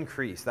another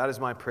increase. That is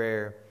my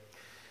prayer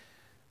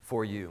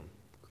for you.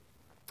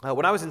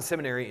 When I was in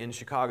seminary in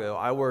Chicago,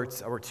 I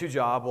worked two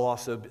jobs while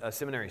also a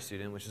seminary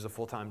student, which is a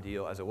full-time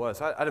deal as it was.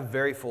 So I had a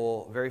very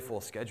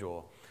full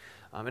schedule.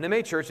 And it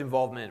made church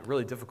involvement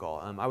really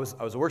difficult. I was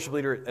a worship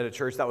leader at a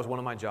church. That was one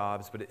of my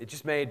jobs, but it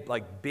just made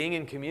being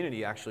in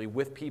community actually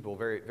with people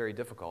very, very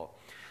difficult.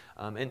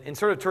 And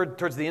sort of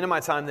towards the end of my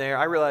time there,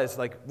 I realized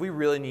we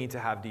really need to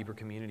have deeper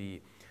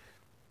community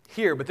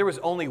here, but there was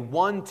only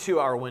 1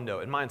 2-hour window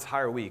in my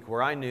entire week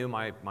where I knew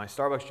my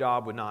Starbucks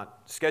job would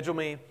not schedule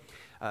me,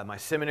 my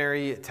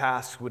seminary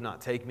tasks would not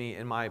take me,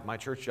 and my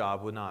church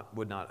job would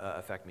not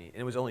affect me.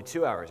 And it was only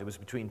 2 hours. It was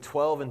between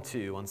 12 and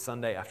 2 on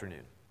Sunday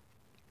afternoon.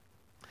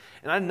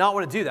 And I did not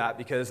want to do that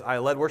because I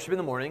led worship in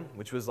the morning,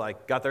 which was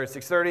got there at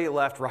 6:30,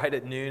 left right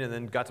at noon, and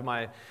then got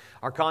to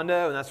our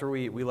condo, and that's where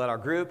we led our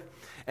group.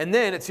 And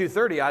then at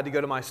 2:30, I had to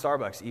go to my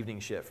Starbucks evening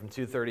shift from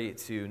 2:30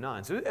 to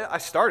 9. So I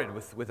started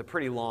with a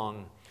pretty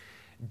long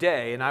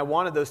day, and I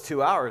wanted those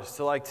 2 hours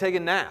to take a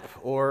nap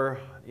or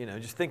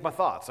just think my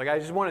thoughts. I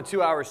just wanted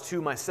 2 hours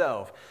to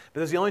myself, but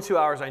those are the only 2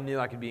 hours I knew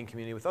I could be in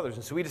community with others.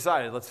 And so we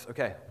decided let's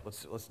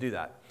do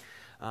that,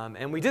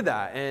 and we did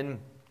that. And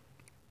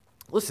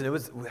listen,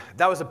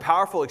 that was a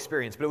powerful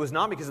experience, but it was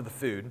not because of the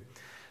food.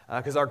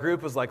 because our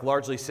group was like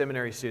largely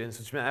seminary students,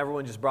 which meant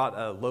everyone just brought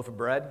a loaf of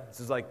bread. This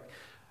is like,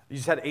 you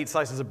just had 8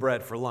 slices of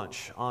bread for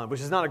lunch,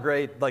 which is not a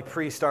great like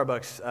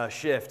pre-Starbucks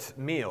shift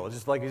meal. It's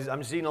just like,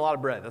 I'm just eating a lot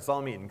of bread. That's all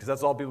I'm eating, because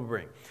that's all people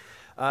bring.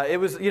 It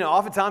was,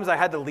 oftentimes I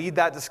had to lead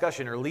that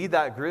discussion or lead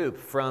that group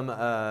from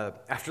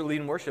after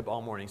leading worship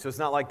all morning. So it's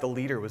not like the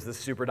leader was this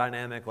super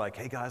dynamic, like,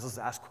 hey guys, let's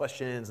ask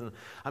questions, and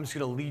I'm just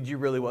going to lead you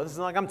really well. This is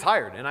like, I'm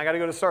tired, and I got to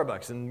go to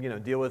Starbucks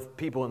and deal with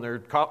people and their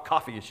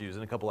coffee issues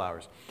in a couple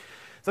hours.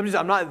 So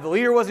the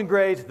leader wasn't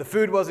great, the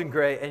food wasn't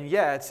great, and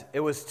yet it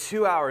was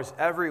 2 hours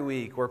every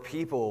week where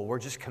people were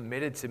just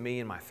committed to me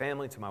and my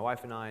family, to my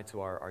wife and I,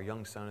 to our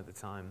young son at the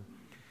time,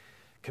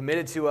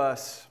 committed to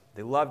us.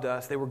 They loved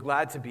us. They were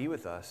glad to be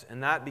with us.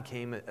 And that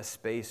became a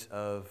space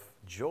of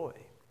joy.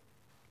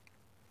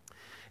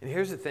 And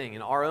here's the thing.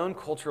 In our own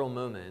cultural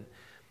moment,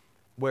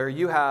 where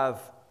you have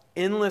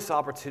endless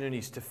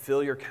opportunities to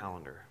fill your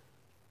calendar,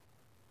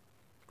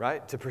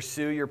 right? To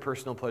pursue your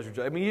personal pleasure.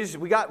 I mean,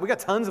 we got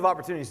tons of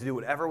opportunities to do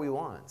whatever we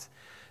want.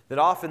 That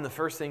often the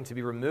first thing to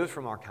be removed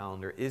from our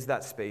calendar is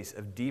that space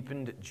of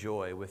deepened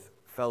joy with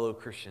fellow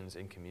Christians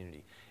in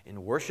community.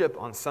 In worship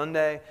on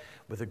Sunday,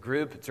 with a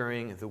group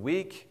during the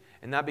week.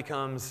 And that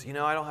becomes,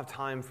 I don't have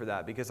time for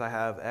that because I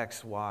have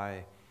X,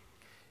 Y,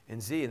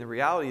 and Z. And the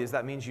reality is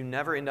that means you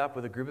never end up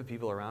with a group of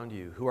people around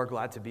you who are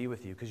glad to be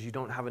with you because you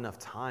don't have enough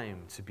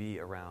time to be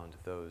around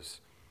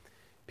those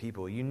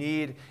people.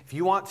 If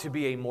you want to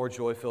be a more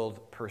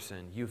joy-filled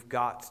person, you've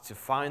got to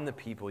find the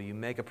people you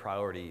make a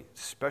priority,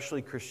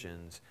 especially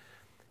Christians,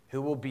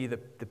 who will be the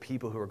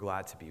people who are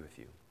glad to be with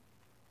you.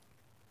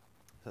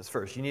 That's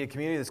first. You need a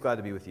community that's glad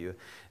to be with you.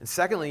 And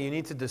secondly, you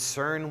need to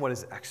discern what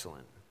is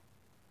excellent.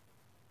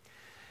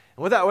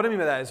 And what I mean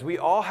by that is we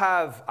all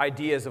have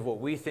ideas of what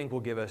we think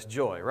will give us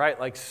joy, right?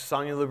 Like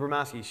Sonia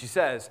Lubramasky, she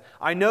says,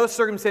 I know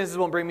circumstances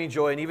won't bring me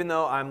joy, and even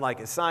though I'm like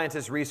a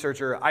scientist,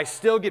 researcher, I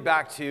still get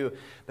back to,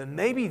 but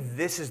maybe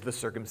this is the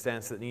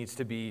circumstance that needs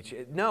to be.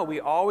 No, we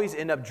always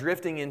end up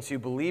drifting into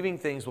believing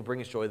things will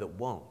bring us joy that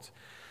won't.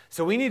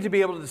 So we need to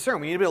be able to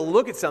discern. We need to be able to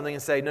look at something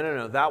and say,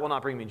 no, that will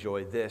not bring me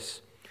joy.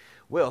 This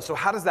will. So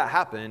how does that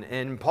happen?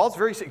 And Paul's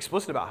very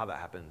explicit about how that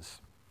happens.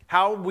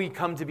 How we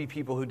come to be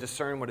people who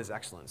discern what is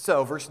excellent.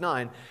 So, verse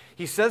 9,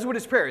 he says what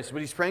his prayer is. What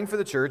he's praying for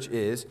the church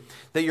is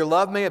that your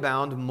love may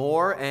abound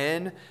more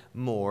and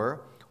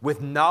more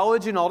with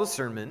knowledge and all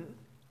discernment,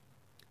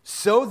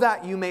 so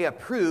that you may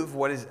approve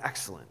what is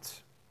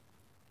excellent,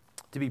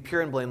 to be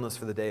pure and blameless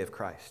for the day of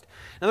Christ.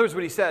 In other words,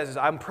 what he says is,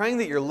 I'm praying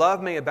that your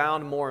love may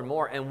abound more and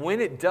more, and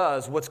when it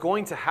does, what's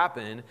going to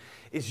happen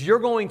is you're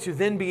going to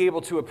then be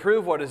able to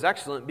approve what is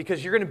excellent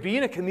because you're going to be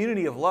in a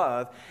community of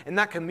love, and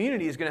that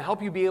community is going to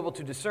help you be able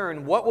to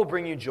discern what will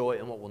bring you joy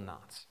and what will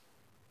not.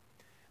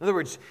 In other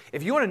words,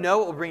 if you want to know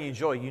what will bring you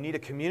joy, you need a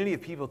community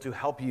of people to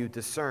help you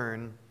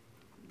discern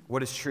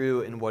what is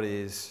true and what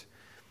is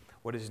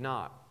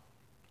not.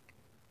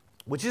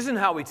 Which isn't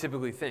how we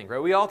typically think,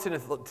 right? We all tend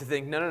to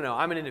think, no,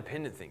 I'm an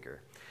independent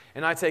thinker.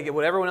 And I take it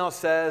what everyone else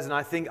says, and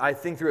I think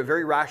through it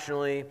very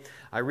rationally.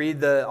 I read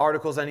the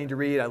articles I need to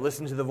read, I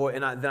listen to the voice,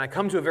 and then I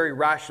come to a very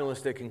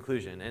rationalistic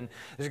conclusion. And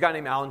there's a guy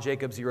named Alan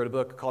Jacobs, he wrote a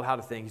book called How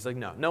to Think. He's like,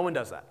 no one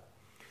does that.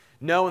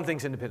 No one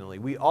thinks independently.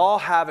 We all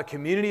have a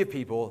community of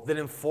people that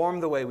inform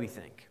the way we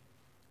think.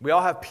 We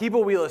all have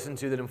people we listen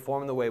to that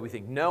inform the way we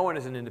think. No one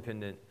is an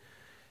independent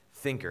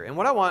thinker. And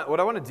what I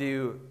want to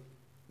do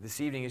this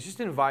evening is just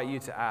invite you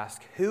to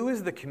ask, who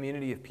is the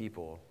community of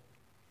people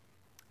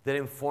that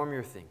inform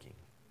your thinking?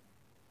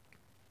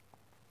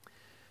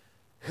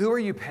 Who are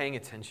you paying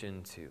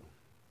attention to?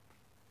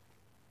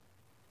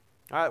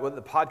 All right, well,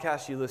 the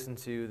podcasts you listen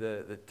to,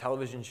 the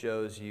television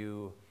shows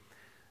you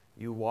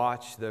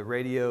watch, the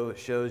radio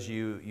shows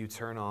you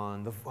turn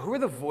on. Who are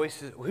the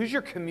voices? Who's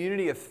your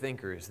community of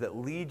thinkers that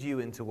lead you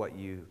into what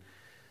you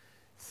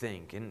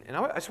think? And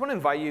I just want to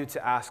invite you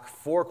to ask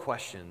 4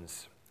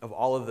 questions of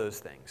all of those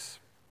things.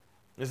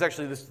 There's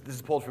actually, this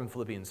is pulled from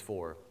Philippians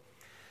 4.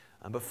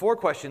 But 4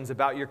 questions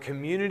about your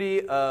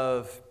community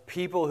of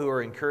people who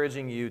are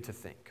encouraging you to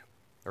think.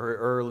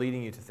 Or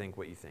leading you to think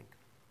what you think.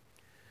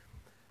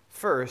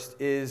 First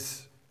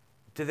is,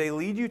 do they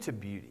lead you to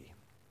beauty?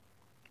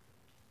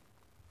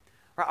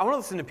 I want to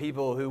listen to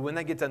people who, when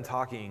they get done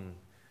talking,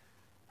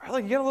 are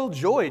like, you get a little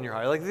joy in your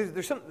heart. Like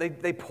there's something,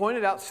 they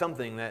pointed out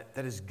something that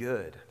is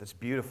good, that's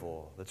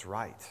beautiful, that's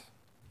right.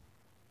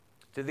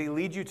 Do they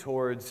lead you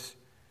towards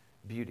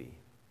beauty?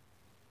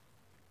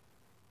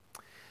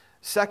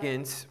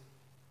 Second,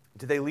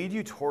 do they lead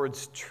you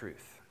towards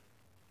truth?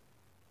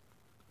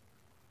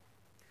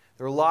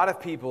 There are a lot of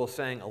people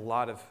saying a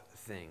lot of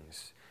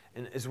things.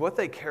 And is what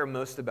they care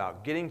most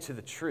about getting to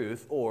the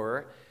truth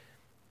or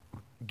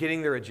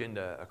getting their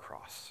agenda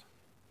across?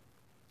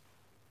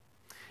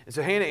 And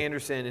so Hannah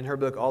Anderson, in her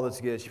book, All That's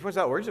Good, she points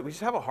out we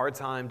just have a hard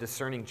time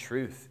discerning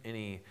truth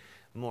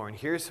anymore. And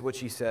here's what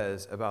she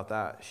says about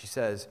that. She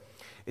says,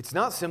 it's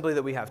not simply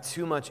that we have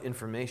too much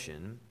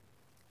information,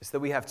 it's that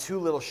we have too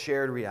little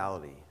shared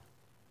reality.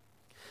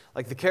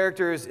 Like the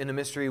characters in a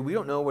mystery, we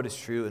don't know what is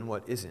true and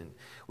what isn't.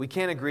 We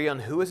can't agree on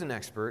who is an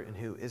expert and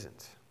who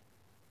isn't.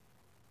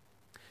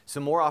 So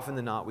more often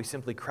than not, we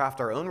simply craft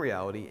our own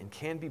reality and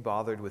can be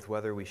bothered with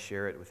whether we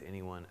share it with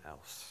anyone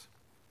else.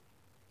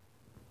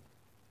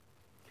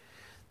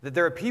 That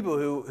there are people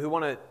who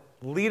want to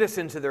lead us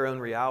into their own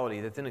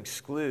reality that then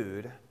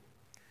exclude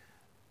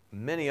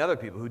many other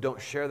people who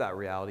don't share that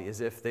reality as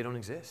if they don't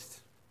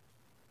exist.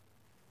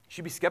 You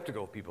should be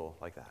skeptical of people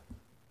like that.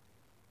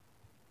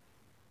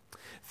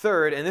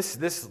 Third, and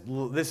this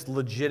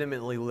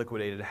legitimately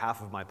liquidated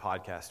half of my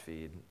podcast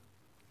feed,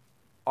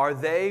 are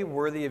they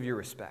worthy of your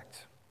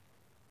respect?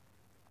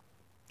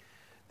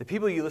 The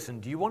people you listen,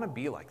 do you want to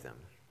be like them?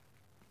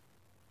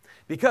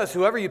 Because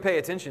whoever you pay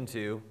attention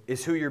to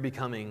is who you're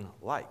becoming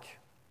like.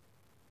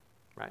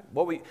 Right?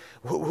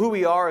 Who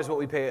we are is what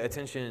we pay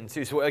attention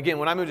to. So again,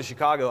 when I moved to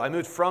Chicago, I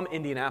moved from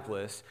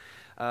Indianapolis,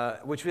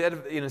 which we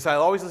had, so I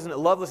always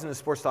love listening to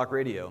sports talk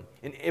radio.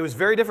 And it was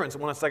very different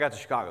once I got to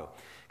Chicago.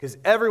 Because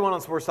everyone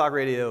on sports talk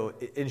radio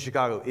in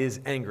Chicago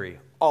is angry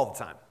all the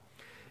time.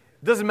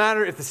 It doesn't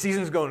matter if the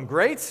season's going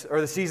great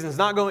or the season's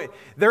not going.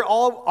 They're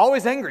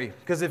always angry.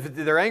 Because if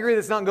they're angry,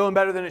 it's not going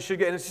better than it should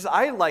get. And it's just,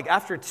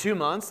 after 2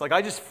 months,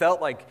 I just felt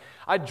like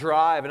I'd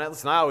drive. And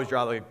I always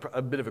drive like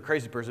a bit of a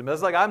crazy person. But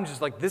it's like, I'm just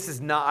like, this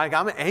is not,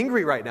 I'm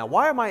angry right now.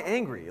 Why am I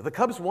angry? The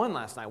Cubs won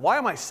last night. Why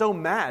am I so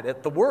mad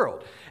at the world?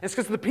 And it's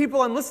because the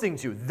people I'm listening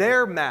to,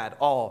 they're mad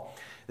all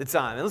the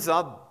time. And listen,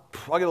 I'll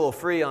get a little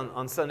free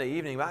on Sunday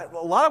evening. But a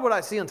lot of what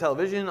I see on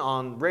television,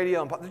 on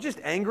radio, they're just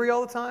angry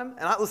all the time.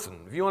 And listen,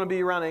 if you want to be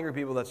around angry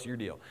people, that's your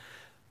deal.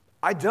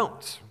 I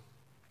don't.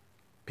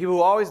 People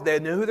who they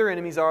know who their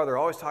enemies are. They're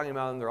always talking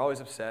about them. They're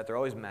always upset. They're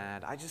always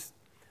mad.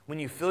 When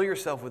you fill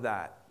yourself with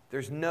that,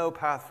 there's no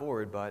path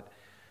forward but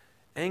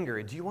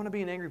anger. Do you want to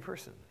be an angry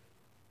person?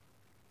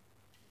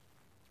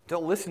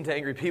 Don't listen to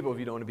angry people if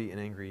you don't want to be an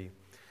angry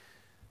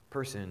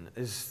person.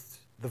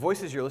 The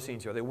voices you're listening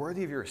to, are they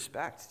worthy of your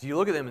respect? Do you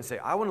look at them and say,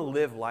 I want to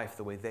live life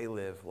the way they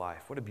live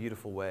life? What a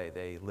beautiful way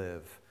they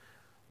live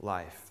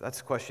life.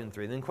 That's question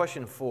 3. Then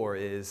question 4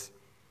 is,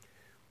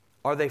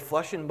 are they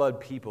flesh and blood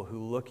people who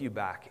look you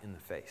back in the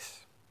face?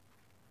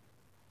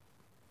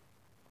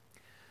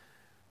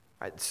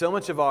 Right, so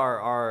much of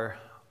our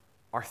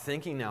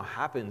thinking now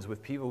happens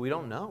with people we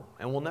don't know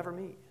and we'll never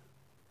meet.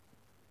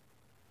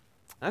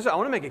 And so I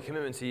want to make a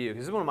commitment to you,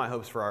 because this is one of my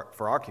hopes for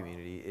our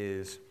community,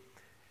 is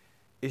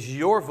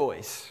your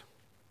voice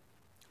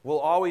will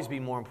always be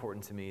more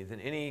important to me than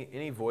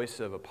any voice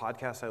of a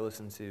podcast I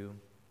listen to,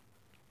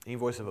 any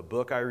voice of a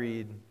book I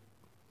read.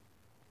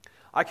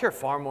 I care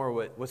far more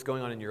what's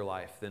going on in your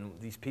life than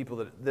these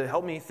people that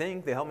help me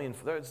think, they help me.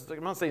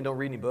 I'm not saying don't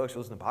read any books or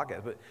listen to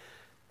podcasts, but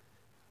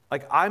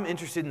I'm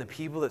interested in the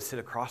people that sit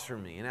across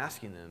from me and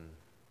asking them,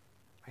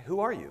 who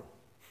are you?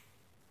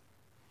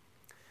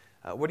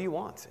 What do you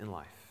want in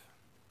life?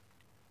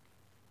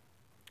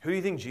 Who do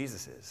you think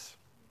Jesus is?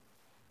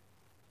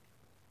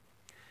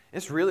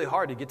 It's really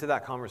hard to get to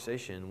that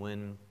conversation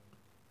when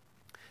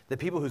the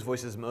people whose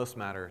voices most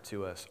matter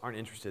to us aren't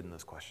interested in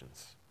those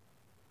questions.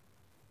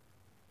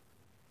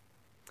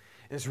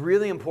 And it's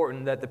really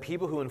important that the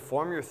people who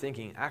inform your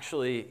thinking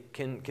actually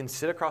can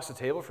sit across the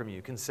table from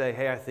you, can say,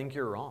 hey, I think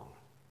you're wrong.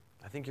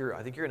 I think you're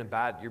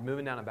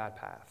moving down a bad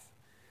path.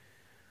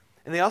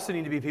 And they also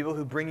need to be people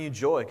who bring you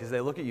joy, because they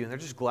look at you and they're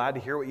just glad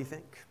to hear what you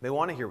think. They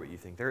want to hear what you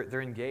think.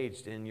 They're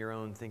engaged in your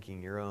own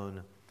thinking, your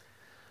own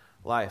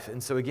life.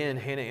 And so again,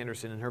 Hannah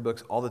Anderson in her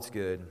books, All That's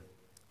Good,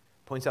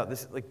 points out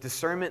this,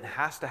 discernment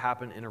has to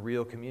happen in a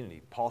real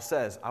community. Paul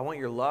says, I want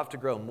your love to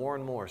grow more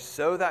and more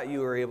so that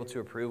you are able to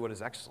approve what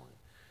is excellent.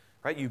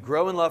 Right? You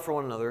grow in love for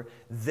one another,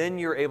 then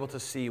you're able to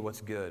see what's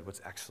good,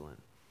 what's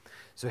excellent.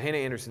 So Hannah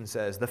Anderson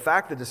says, the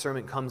fact that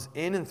discernment comes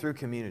in and through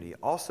community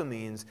also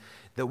means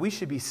that we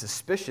should be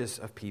suspicious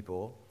of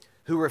people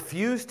who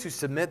refuse to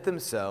submit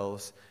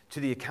themselves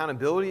to the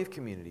accountability of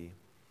community,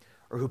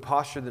 or who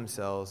posture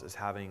themselves as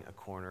having a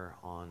corner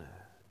on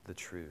the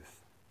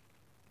truth.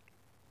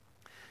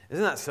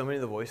 Isn't that so many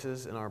of the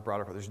voices in our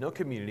broader part? There's no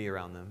community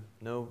around them,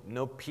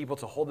 no people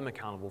to hold them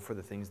accountable for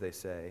the things they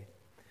say.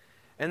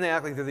 And they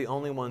act like they're the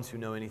only ones who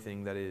know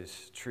anything that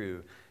is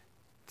true,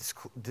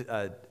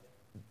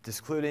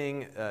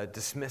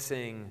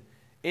 dismissing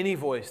any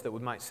voice that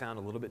might sound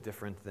a little bit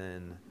different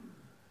than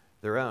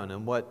their own.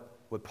 And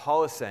what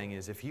Paul is saying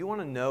is, if you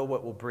want to know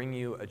what will bring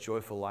you a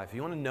joyful life, if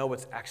you want to know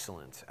what's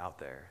excellent out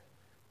there,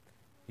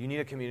 you need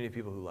a community of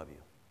people who love you.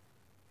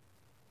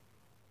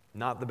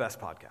 Not the best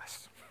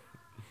podcast.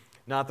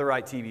 Not the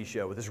right TV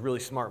show with this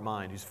really smart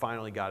mind who's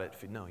finally got it.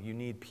 No, you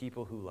need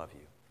people who love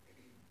you.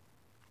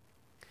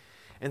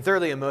 And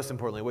thirdly, and most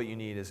importantly, what you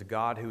need is a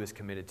God who is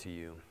committed to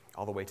you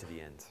all the way to the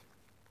end.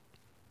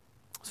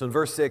 So in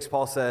verse 6,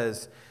 Paul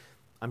says,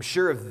 I'm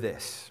sure of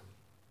this,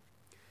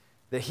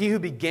 that he who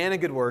began a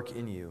good work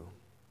in you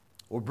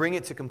will bring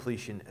it to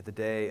completion at the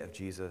day of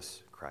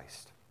Jesus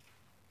Christ.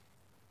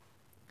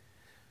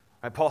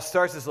 Right, Paul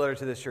starts this letter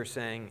to this church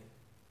saying,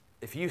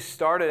 if you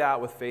started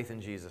out with faith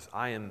in Jesus,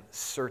 I am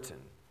certain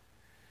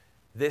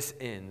this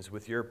ends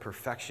with your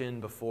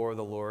perfection before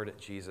the Lord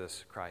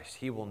Jesus Christ.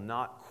 He will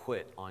not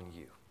quit on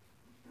you.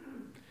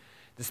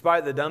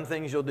 Despite the dumb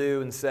things you'll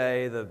do and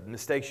say, the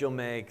mistakes you'll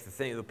make,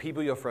 the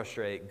people you'll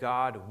frustrate,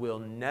 God will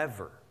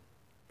never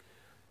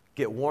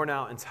get worn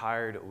out and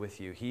tired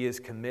with you. He is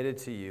committed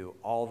to you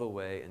all the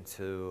way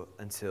until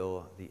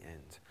the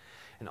end.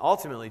 And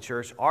ultimately,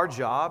 church, our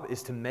job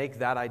is to make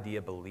that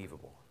idea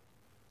believable.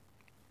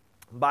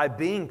 By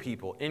being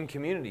people in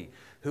community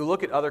who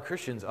look at other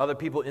Christians, other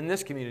people in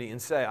this community,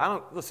 and say,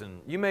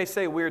 listen, you may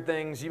say weird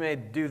things, you may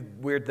do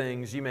weird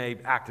things, you may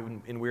act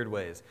in weird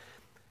ways.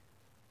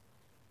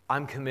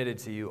 I'm committed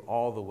to you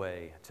all the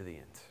way to the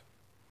end.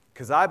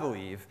 Because I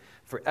believe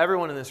for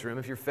everyone in this room,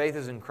 if your faith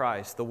is in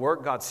Christ, the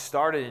work God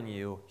started in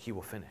you, He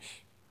will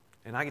finish.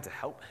 And I get to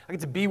help. I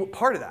get to be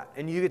part of that.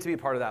 And you get to be a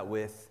part of that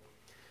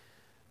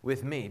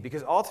with me.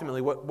 Because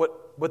ultimately,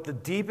 what the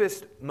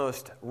deepest,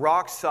 most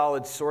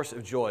rock-solid source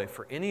of joy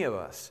for any of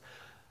us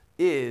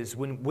is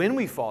when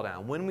we fall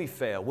down, when we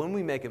fail, when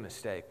we make a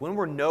mistake, when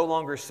we're no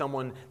longer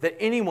someone that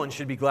anyone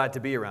should be glad to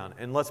be around.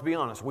 And let's be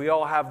honest, we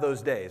all have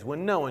those days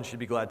when no one should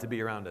be glad to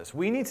be around us.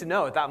 We need to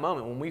know at that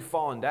moment when we've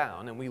fallen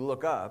down and we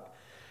look up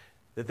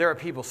that there are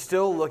people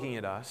still looking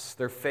at us,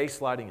 their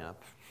face lighting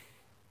up.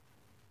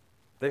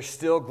 They're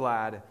still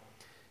glad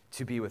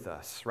to be with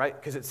us, right?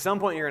 Because at some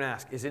point you're going to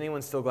ask, is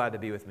anyone still glad to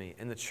be with me?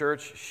 And the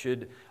church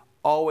should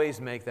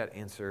always make that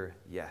answer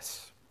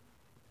yes.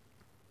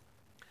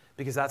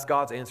 Because that's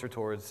God's answer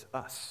towards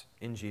us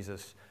in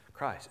Jesus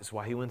Christ. It's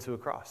why He went to a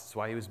cross. It's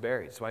why He was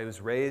buried. It's why He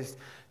was raised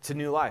to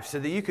new life. So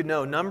that you could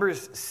know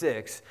Numbers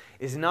 6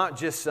 is not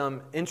just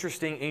some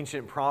interesting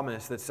ancient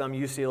promise that some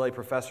UCLA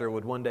professor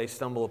would one day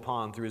stumble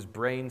upon through his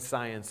brain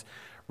science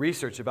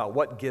research about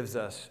what gives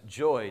us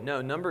joy.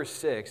 No, Numbers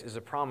 6 is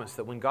a promise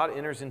that when God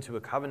enters into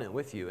a covenant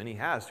with you, and He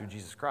has through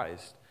Jesus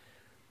Christ,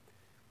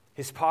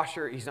 His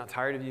posture, He's not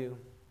tired of you.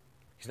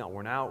 He's not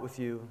worn out with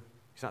you.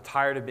 He's not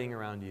tired of being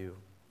around you.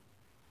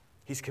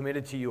 He's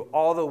committed to you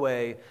all the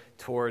way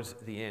towards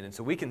the end. And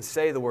so we can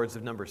say the words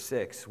of Number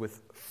 6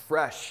 with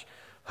fresh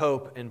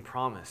hope and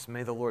promise.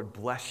 May the Lord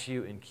bless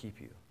you and keep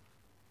you.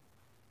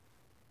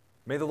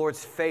 May the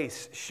Lord's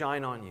face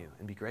shine on you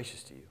and be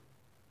gracious to you.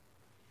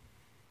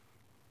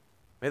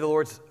 May the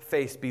Lord's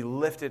face be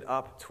lifted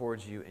up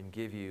towards you and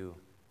give you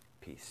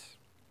peace.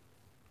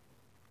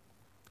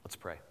 Let's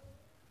pray.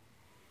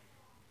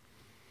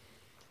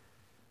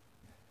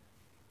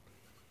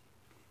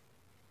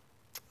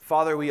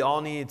 Father, we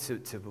all need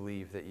to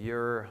believe that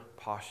your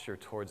posture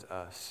towards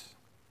us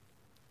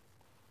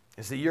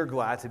is that you're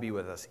glad to be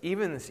with us.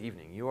 Even this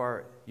evening, you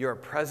are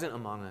present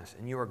among us,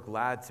 and you are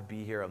glad to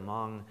be here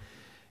among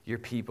your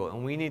people.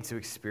 And we need to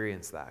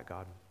experience that,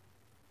 God.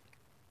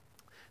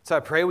 So I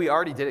pray we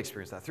already did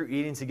experience that through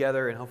eating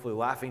together and hopefully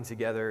laughing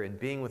together and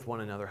being with one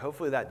another.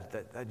 Hopefully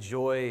that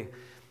joy,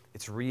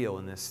 it's real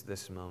in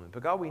this moment.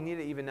 But God, we need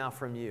it even now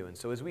from you. And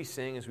so as we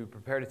sing, as we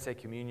prepare to take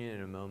communion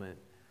in a moment,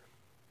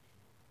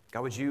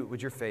 God, would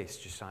your face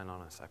just shine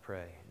on us, I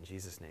pray. In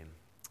Jesus' name,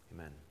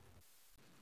 amen.